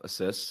 5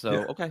 assists.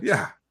 So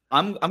yeah,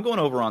 I'm going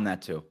over on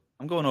that too.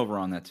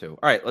 All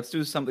right, let's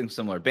do something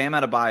similar. Bam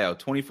Adebayo,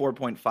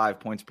 24.5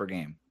 points per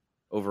game,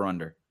 over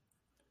under.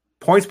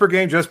 Points per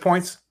game, just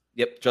points.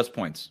 Yep, just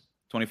points.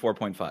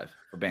 24.5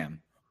 for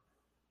Bam.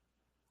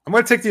 I'm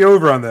going to take the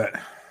over on that.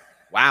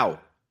 Wow.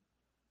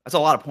 That's a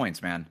lot of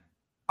points, man.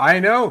 I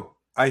know.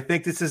 I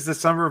think this is the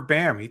summer of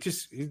Bam. He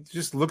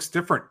just looks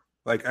different.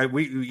 Like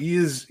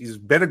he's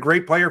been a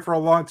great player for a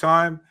long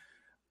time.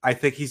 I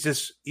think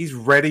he's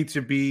ready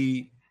to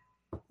be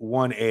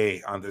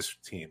 1A on this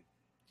team.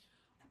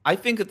 I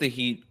think that the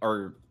Heat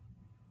are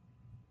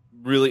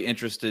really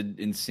interested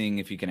in seeing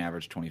if he can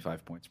average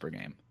 25 points per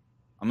game.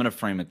 I'm going to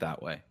frame it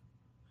that way.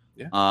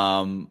 Yeah.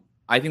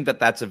 I think that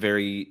that's a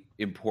very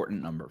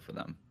important number for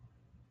them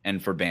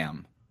and for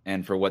Bam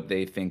and for what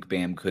they think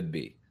Bam could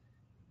be.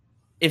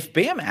 If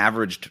Bam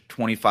averaged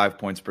 25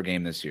 points per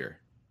game this year,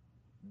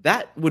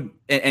 that would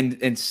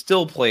and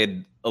still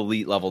played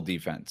elite level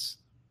defense.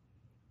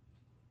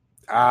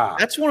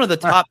 That's one of the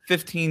top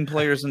 15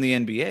 players in the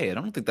NBA. I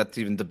don't think that's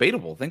even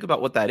debatable. Think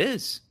about what that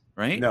is,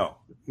 right? No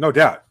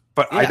doubt.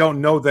 But I don't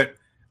know that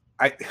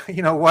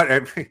you know what?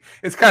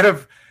 It's kind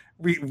of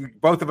we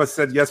both of us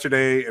said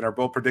yesterday in our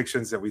bold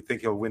predictions that we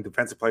think he'll win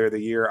Defensive Player of the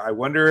Year. I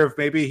wonder if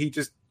maybe he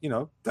just,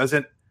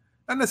 doesn't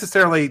not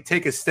necessarily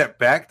take a step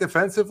back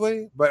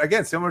defensively, but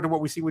again, similar to what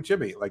we see with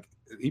Jimmy. Like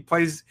he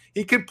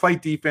can play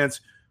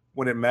defense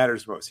when it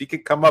matters most. He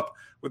can come up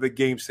with a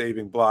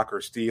game-saving block or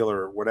steal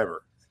or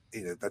whatever.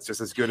 That's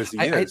just as good as he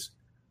is.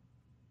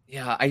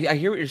 I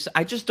hear what you're saying.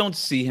 I just don't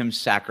see him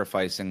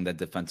sacrificing the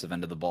defensive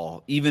end of the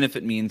ball, even if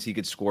it means he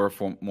could score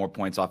more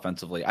points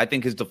offensively. I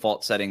think his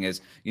default setting is,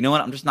 you know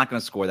what, I'm just not going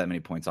to score that many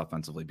points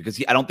offensively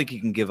because I don't think he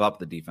can give up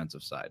the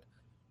defensive side.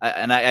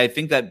 I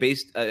think that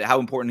based how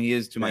important he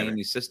is to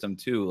Miami's system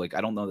too, like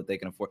I don't know that they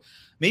can afford.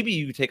 Maybe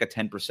you take a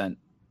 10%,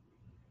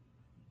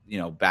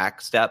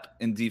 back step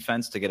in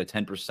defense to get a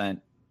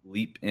 10%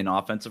 leap in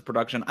offensive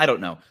production. I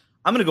don't know.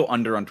 I'm going to go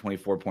under on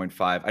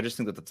 24.5. I just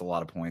think that that's a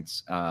lot of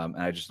points. And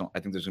I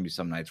think there's going to be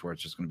some nights where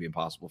it's just going to be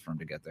impossible for him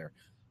to get there.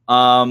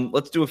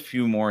 Let's do a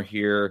few more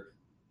here.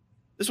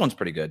 This one's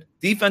pretty good.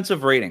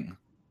 Defensive rating.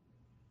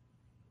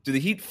 Do the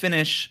Heat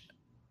finish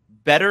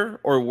better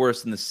or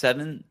worse than the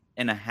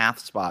 7.5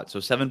 spot? So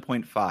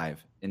 7.5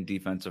 in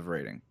defensive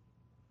rating.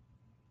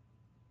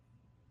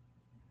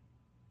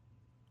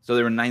 So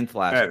they were 9th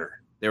last year.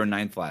 They were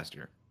 9th last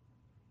year.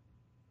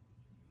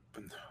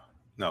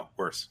 No,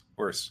 worse.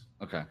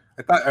 Okay.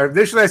 I thought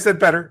initially I said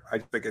better. I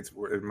think it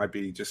might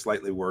be just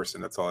slightly worse,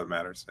 and that's all that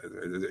matters.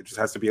 It just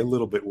has to be a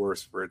little bit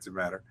worse for it to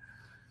matter.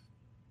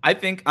 I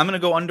think I'm going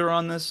to go under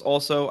on this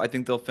also. I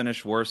think they'll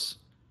finish worse.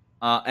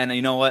 And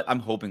you know what?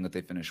 I'm hoping that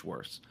they finish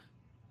worse.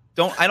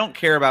 I don't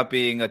care about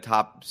being a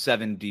top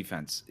 7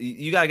 defense.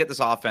 You got to get this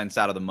offense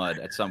out of the mud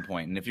at some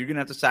point. And if you're going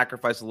to have to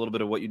sacrifice a little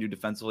bit of what you do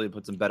defensively to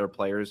put some better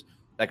players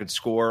that could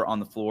score on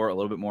the floor a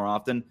little bit more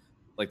often,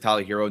 like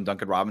Tyler Hero and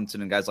Duncan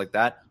Robinson and guys like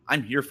that,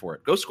 I'm here for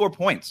it. Go score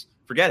points.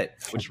 Forget it.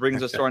 Which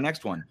brings us to our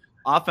next one.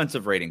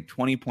 Offensive rating,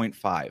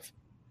 20.5.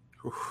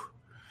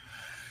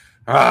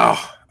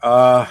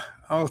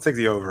 I'll take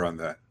the over on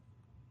that.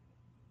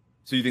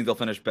 So you think they'll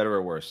finish better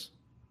or worse?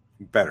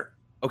 Better.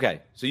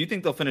 Okay. So you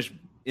think they'll finish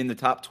in the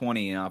top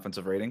 20 in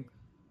offensive rating?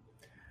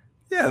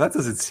 Yeah, that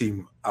doesn't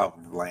seem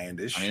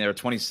outlandish. I mean, they were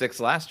 26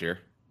 last year.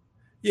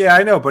 Yeah,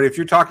 I know. But if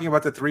you're talking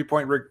about the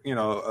 3-point,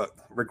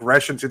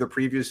 regression to the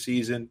previous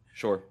season,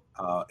 sure.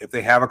 If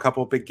they have a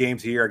couple of big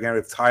games here, again,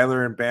 if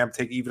Tyler and Bam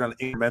take even an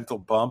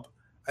incremental bump,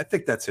 I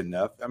think that's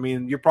enough. I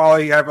mean, you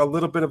probably have a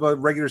little bit of a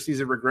regular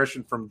season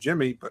regression from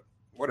Jimmy, but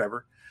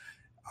whatever.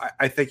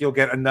 I think you'll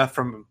get enough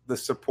from the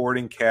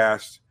supporting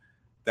cast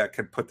that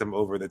could put them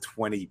over the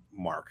 20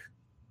 mark.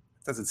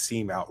 It doesn't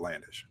seem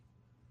outlandish.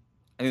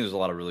 I think there's a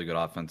lot of really good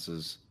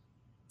offenses.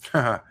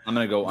 I'm going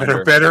to go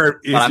under. Better,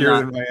 easier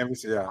than Miami.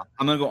 Yeah.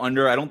 I'm going to go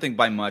under. I don't think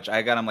by much.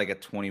 I got them like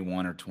at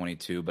 21 or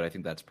 22, but I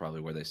think that's probably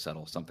where they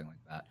settle, something like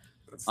that.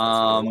 That's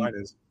what the line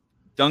is.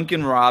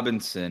 Duncan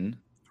Robinson,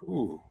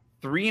 Ooh.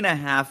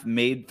 3.5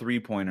 made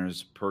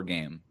 3-pointers per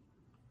game.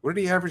 What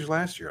did he average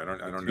last year? I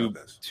don't know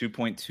this.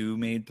 2.2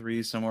 made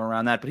threes, somewhere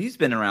around that. But he's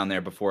been around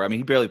there before. I mean,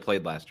 he barely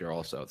played last year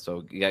also.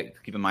 So you got to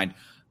keep in mind,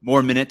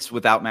 more minutes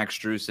without Max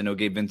Strus and no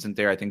Gabe Vincent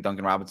there. I think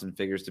Duncan Robinson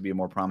figures to be a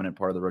more prominent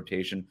part of the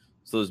rotation.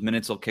 So those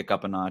minutes will kick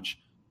up a notch.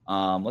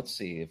 Let's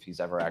see if he's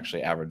ever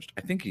actually averaged.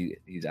 I think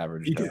he's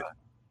averaged.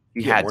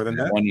 He had more than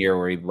that. 1 year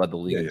where he led the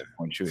league in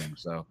point shooting.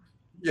 So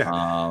he's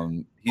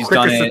quickest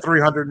done it.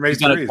 300 made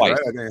threes, twice.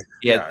 Right?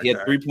 He had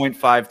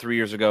 3.5 3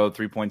 years ago,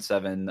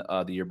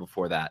 3.7 the year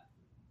before that.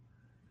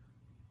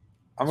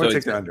 I'm going to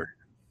take the under.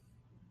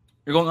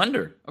 You're going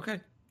under. Okay.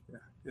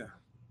 Yeah.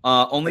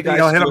 Only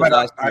guys hit him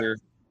last year.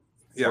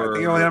 I think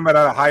he'll hit him at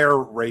a higher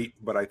rate,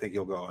 but I think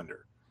he'll go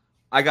under.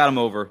 I got him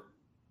over.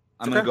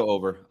 I'm going to go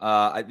over.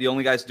 The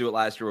only guys to do it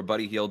last year were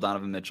Buddy Hield,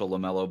 Donovan Mitchell,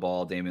 LaMelo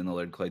Ball, Damian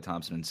Lillard, Klay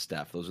Thompson, and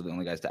Steph. Those are the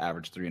only guys to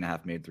average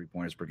 3.5 made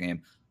 3-pointers per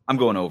game. I'm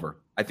going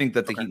over. I think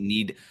that the Heat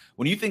need –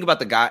 when you think about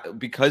the guy –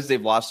 because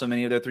they've lost so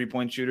many of their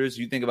 3-point shooters,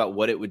 you think about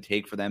what it would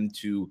take for them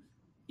to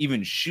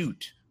even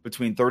shoot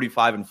between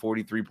 35 and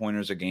 40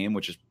 3-pointers a game,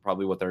 which is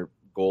probably what their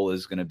goal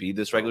is going to be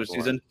this regular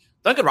season.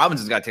 Duncan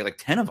Robinson's got to take like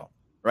 10 of them,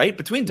 right?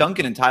 Between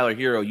Duncan and Tyler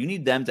Hero, you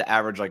need them to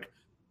average like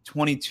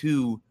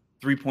 22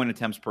 3-point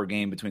attempts per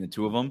game between the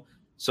two of them.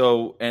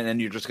 So, and then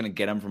you're just going to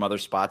get them from other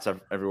spots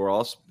everywhere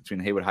else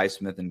between Haywood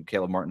Highsmith and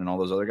Caleb Martin and all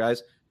those other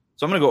guys.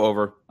 So I'm going to go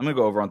over. I'm going to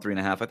go over on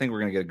 3.5. I think we're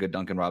going to get a good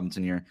Duncan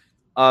Robinson here.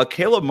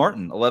 Caleb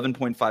Martin,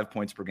 11.5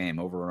 points per game,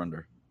 over or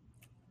under?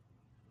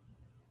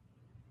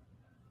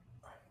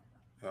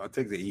 I'll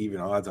take the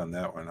even odds on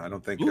that one. I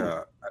don't think.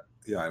 I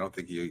don't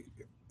think he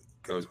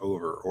goes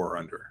over or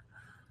under.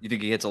 You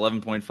think he hits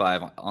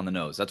 11.5 on the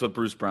nose? That's what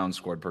Bruce Brown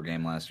scored per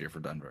game last year for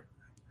Denver.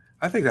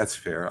 I think that's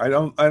fair. I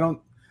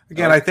don't.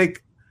 Again, I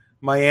think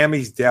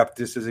Miami's depth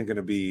just isn't going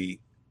to be.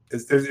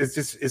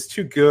 It's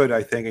too good,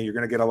 I think, and you're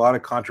going to get a lot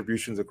of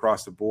contributions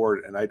across the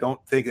board. And I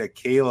don't think that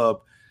Caleb,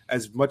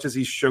 as much as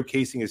he's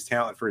showcasing his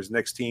talent for his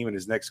next team and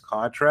his next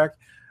contract,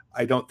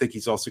 I don't think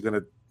he's also going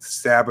to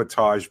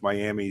sabotage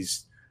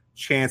Miami's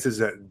chances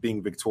at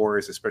being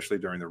victorious, especially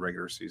during the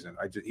regular season.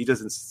 He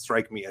doesn't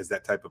strike me as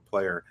that type of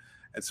player,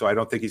 and so I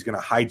don't think he's going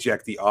to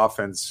hijack the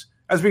offense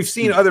as we've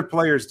seen other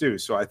players do.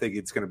 So I think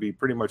it's going to be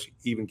pretty much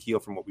even keel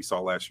from what we saw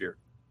last year.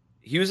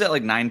 He was at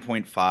like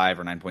 9.5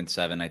 or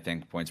 9.7, I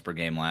think, points per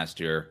game last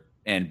year,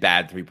 and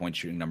bad 3-point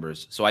shooting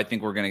numbers. So I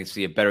think we're going to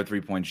see a better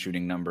 3-point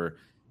shooting number,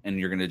 and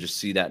you're going to just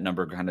see that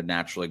number kind of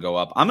naturally go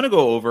up. I'm going to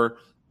go over.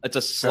 It's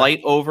a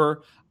slight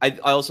over. I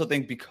also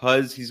think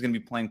because he's going to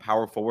be playing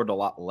power forward a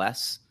lot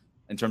less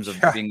in terms of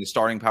being the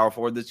starting power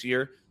forward this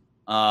year,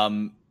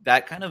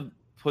 that kind of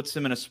puts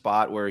him in a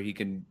spot where he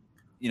can,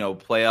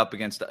 play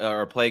against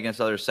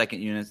other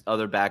second units,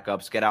 other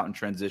backups, get out in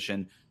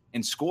transition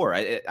and score.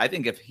 I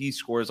think if he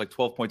scores like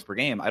 12 points per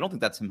game, I don't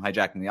think that's him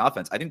hijacking the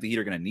offense. I think the Heat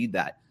are going to need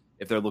that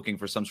if they're looking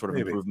for some sort of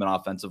improvement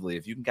offensively.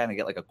 If you can kind of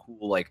get like a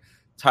cool, like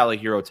Tyler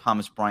Hero,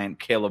 Thomas Bryant,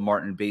 Caleb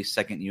Martin base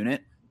second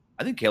unit,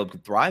 I think Caleb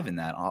could thrive in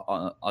that,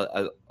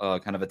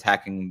 kind of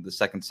attacking the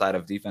second side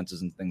of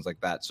defenses and things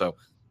like that. So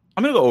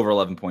I'm going to go over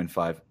 11.5.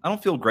 I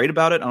don't feel great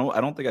about it.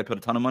 I don't think I put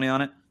a ton of money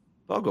on it,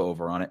 but I'll go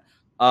over on it.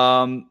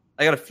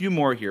 I got a few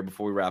more here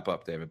before we wrap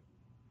up, David.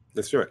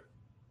 Let's do it.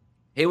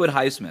 Haywood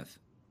Highsmith,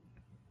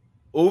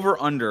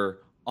 over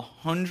under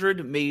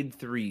 100 made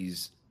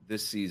threes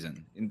this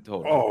season in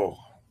total.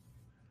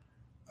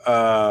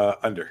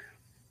 Under.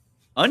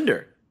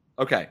 Under.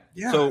 Okay.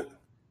 Yeah. So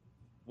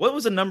what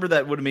was a number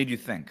that would have made you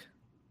think?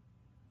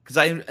 Because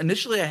I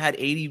had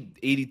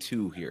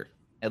 82 here.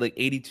 I had like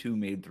 82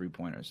 made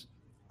 3-pointers.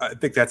 I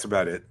think that's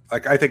about it.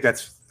 Like, I think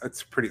that's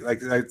pretty,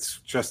 like, that's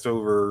just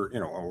over,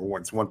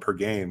 it's one per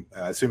game.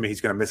 Assuming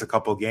he's going to miss a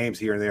couple of games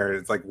here and there.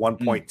 It's like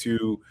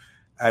 1.2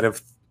 out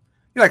of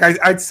Like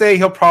I'd say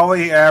he'll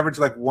probably average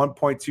like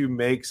 1.2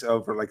 makes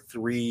over like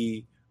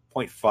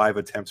 3.5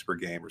 attempts per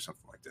game or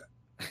something like that.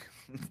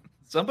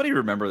 Somebody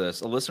remember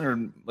this. A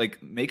listener,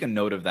 like, make a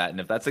note of that. And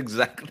if that's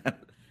exactly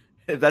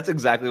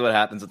what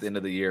happens at the end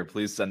of the year,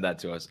 please send that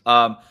to us.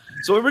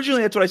 So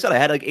originally that's what I said. I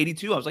had like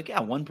 82. I was like,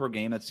 yeah, one per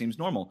game. That seems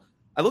normal.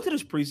 I looked at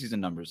his preseason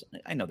numbers.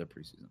 I know they're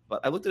preseason,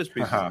 but I looked at his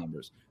preseason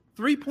numbers.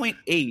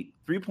 3.8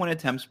 3-point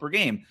attempts per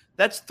game.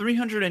 That's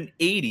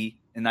 380.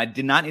 And I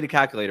did not need a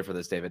calculator for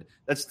this, David.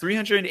 That's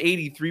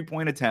 380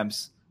 3-point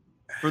attempts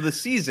for the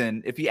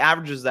season if he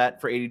averages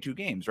that for 82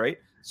 games, right?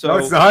 So no,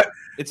 it's not.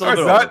 It's a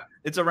little bit over.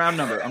 It's a round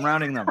number. I'm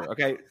rounding number,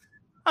 okay?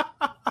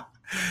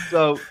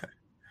 So it's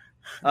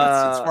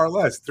far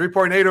less.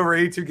 3.8 over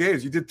 82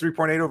 games. You did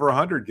 3.8 over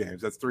 100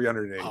 games. That's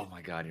 380. Oh,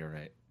 my God, you're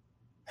right.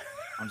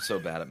 I'm so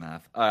bad at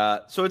math.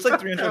 So it's like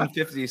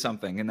 350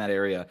 something in that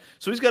area.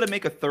 So he's got to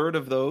make a third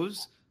of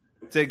those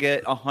to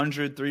get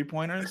 100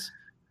 3-pointers.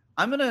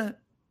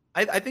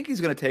 I think he's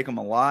going to take them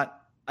a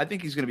lot. I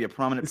think he's going to be a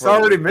prominent. He's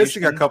already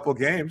missing a couple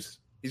games.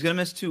 He's going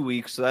to miss 2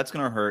 weeks, so that's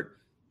going to hurt.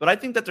 But I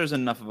think that there's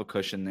enough of a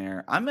cushion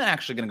there. I'm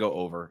actually going to go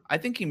over. I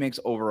think he makes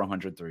over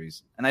 100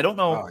 threes. And I don't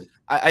know.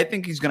 I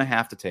think he's going to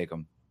have to take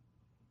them.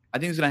 I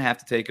think he's going to have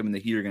to take them, and the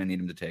Heat are going to need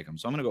him to take them.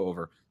 So I'm going to go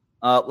over.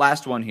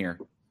 Last one here.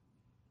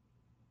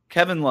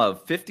 Kevin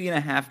Love,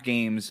 50.5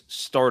 games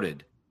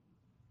started.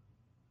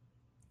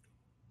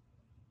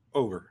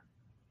 Over.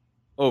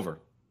 You're going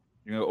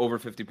to go over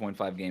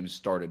 50.5 games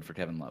started for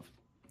Kevin Love.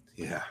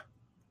 Yeah.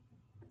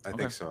 I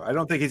think so. I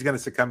don't think he's going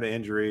to succumb to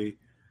injury.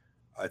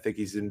 I think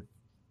he's in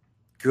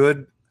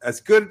good a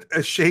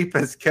shape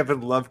as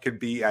Kevin Love can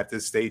be at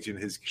this stage in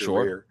his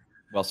career. Sure.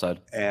 Well said.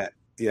 And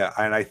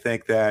I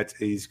think that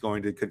he's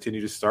going to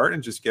continue to start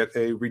and just get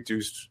a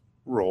reduced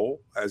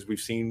role, as we've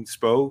seen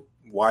Spo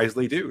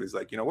wisely do. Is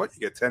like, you know what? You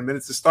get 10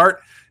 minutes to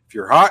start. If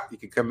you're hot, you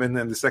can come in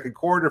the second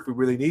quarter if we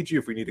really need you.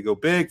 If we need to go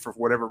big for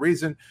whatever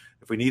reason,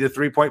 if we need a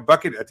 3-point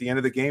bucket at the end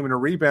of the game and a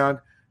rebound,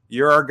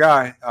 you're our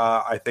guy.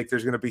 I think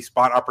there's going to be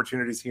spot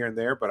opportunities here and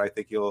there, but I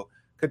think he'll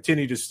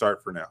continue to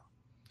start for now.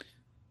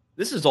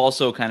 This is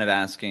also kind of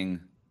asking,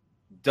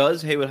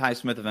 does Haywood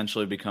Highsmith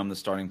eventually become the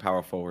starting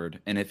power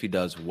forward? And if he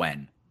does,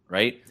 when?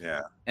 Right?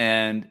 Yeah.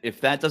 And if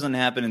that doesn't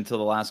happen until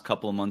the last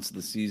couple of months of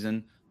the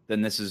season,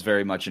 then this is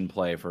very much in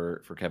play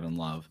for Kevin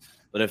Love.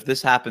 But if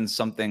this happens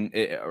something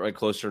right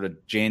closer to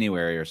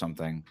January or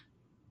something,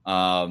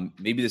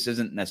 maybe this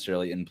isn't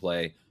necessarily in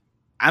play.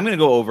 I'm going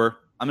to go over.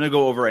 I'm going to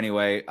go over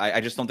anyway.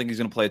 I just don't think he's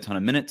going to play a ton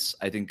of minutes.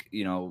 I think,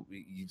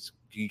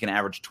 he can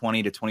average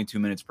 20 to 22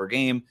 minutes per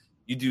game.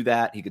 You do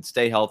that, he could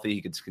stay healthy.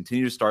 He could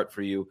continue to start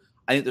for you.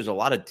 I think there's a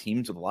lot of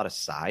teams with a lot of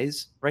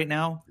size right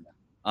now.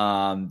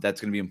 That's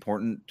going to be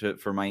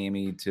important for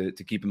Miami to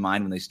keep in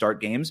mind when they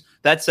start games.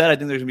 That said, I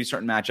think there's going to be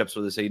certain matchups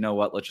where they say, you know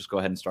what, let's just go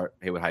ahead and start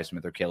Haywood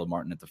Highsmith or Caleb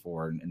Martin at the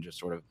 4 and just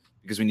sort of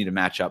because we need to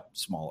match up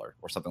smaller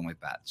or something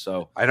like that.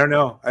 So I don't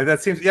know.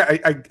 That seems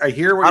I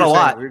hear what not you're a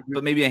lot, saying.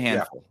 but maybe a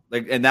handful.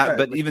 Yeah.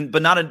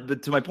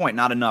 But to my point,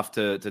 not enough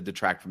to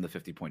detract from the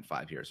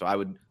 50.5 here. So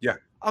I'll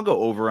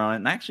go over on it,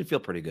 and I actually feel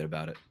pretty good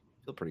about it.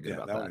 Feel pretty good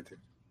about that.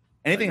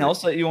 Anything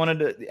else that you wanted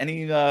to? I'm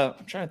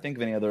trying to think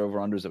of any other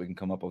over-unders that we can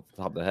come up with off the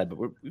top of the head, but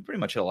we pretty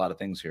much hit a lot of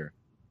things here.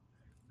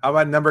 How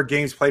about number of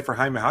games played for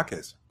Jaime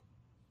Jaquez?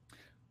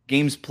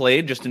 Games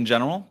played, just in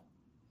general.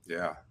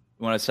 Yeah,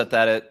 you want to set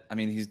that at? I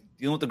mean, he's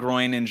dealing with the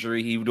groin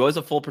injury. He was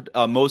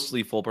a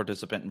mostly full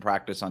participant in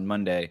practice on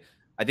Monday.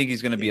 I think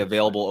he's going to be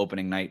available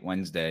opening night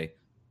Wednesday.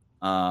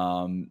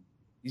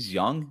 He's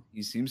young.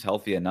 He seems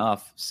healthy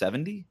enough.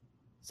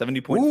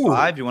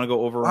 70.5. You want to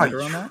go over or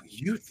under on that?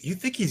 You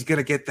think he's going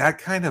to get that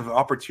kind of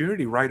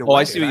opportunity right away? Oh,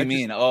 I see what you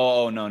mean.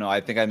 No. I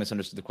think I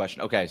misunderstood the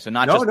question. Okay, so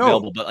not just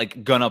available, but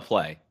like gonna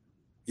play.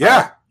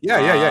 Yeah.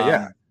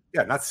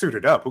 Not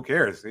suited up. Who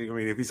cares? I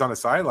mean, if he's on the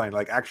sideline,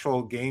 like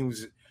actual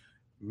games,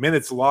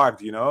 minutes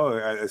logged.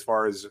 As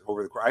far as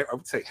over the, I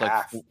would say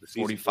half. Like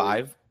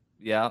 45.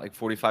 Yeah, like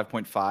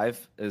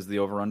 45.5 is the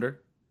over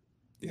under.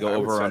 Go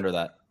over or under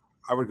that.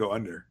 I would go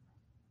under.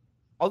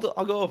 I'll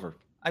go over.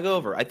 I go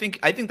over. I think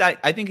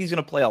he's going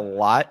to play a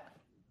lot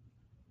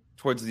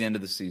towards the end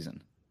of the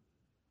season,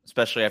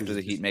 especially after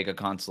the Heat make a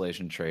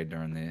consolation trade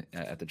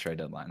at the trade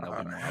deadline.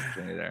 There'll be more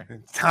opportunity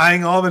there.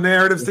 Tying all the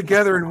narratives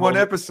together in one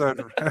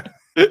episode.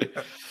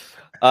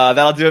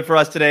 That'll do it for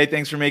us today.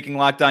 Thanks for making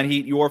Locked On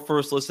Heat your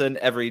first listen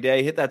every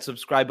day. Hit that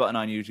subscribe button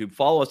on YouTube.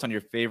 Follow us on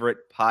your favorite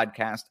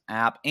podcast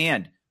app,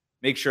 and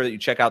make sure that you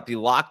check out the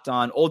Locked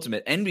On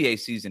Ultimate NBA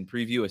Season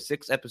Preview, a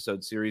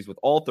 6-episode series with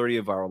all 30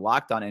 of our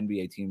Locked On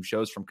NBA team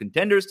shows. From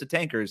contenders to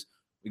tankers,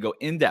 we go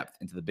in-depth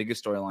into the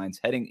biggest storylines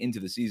heading into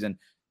the season.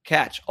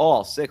 Catch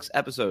all 6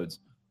 episodes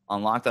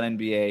on Locked On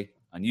NBA,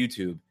 on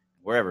YouTube,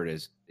 wherever it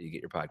is that you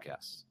get your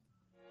podcasts.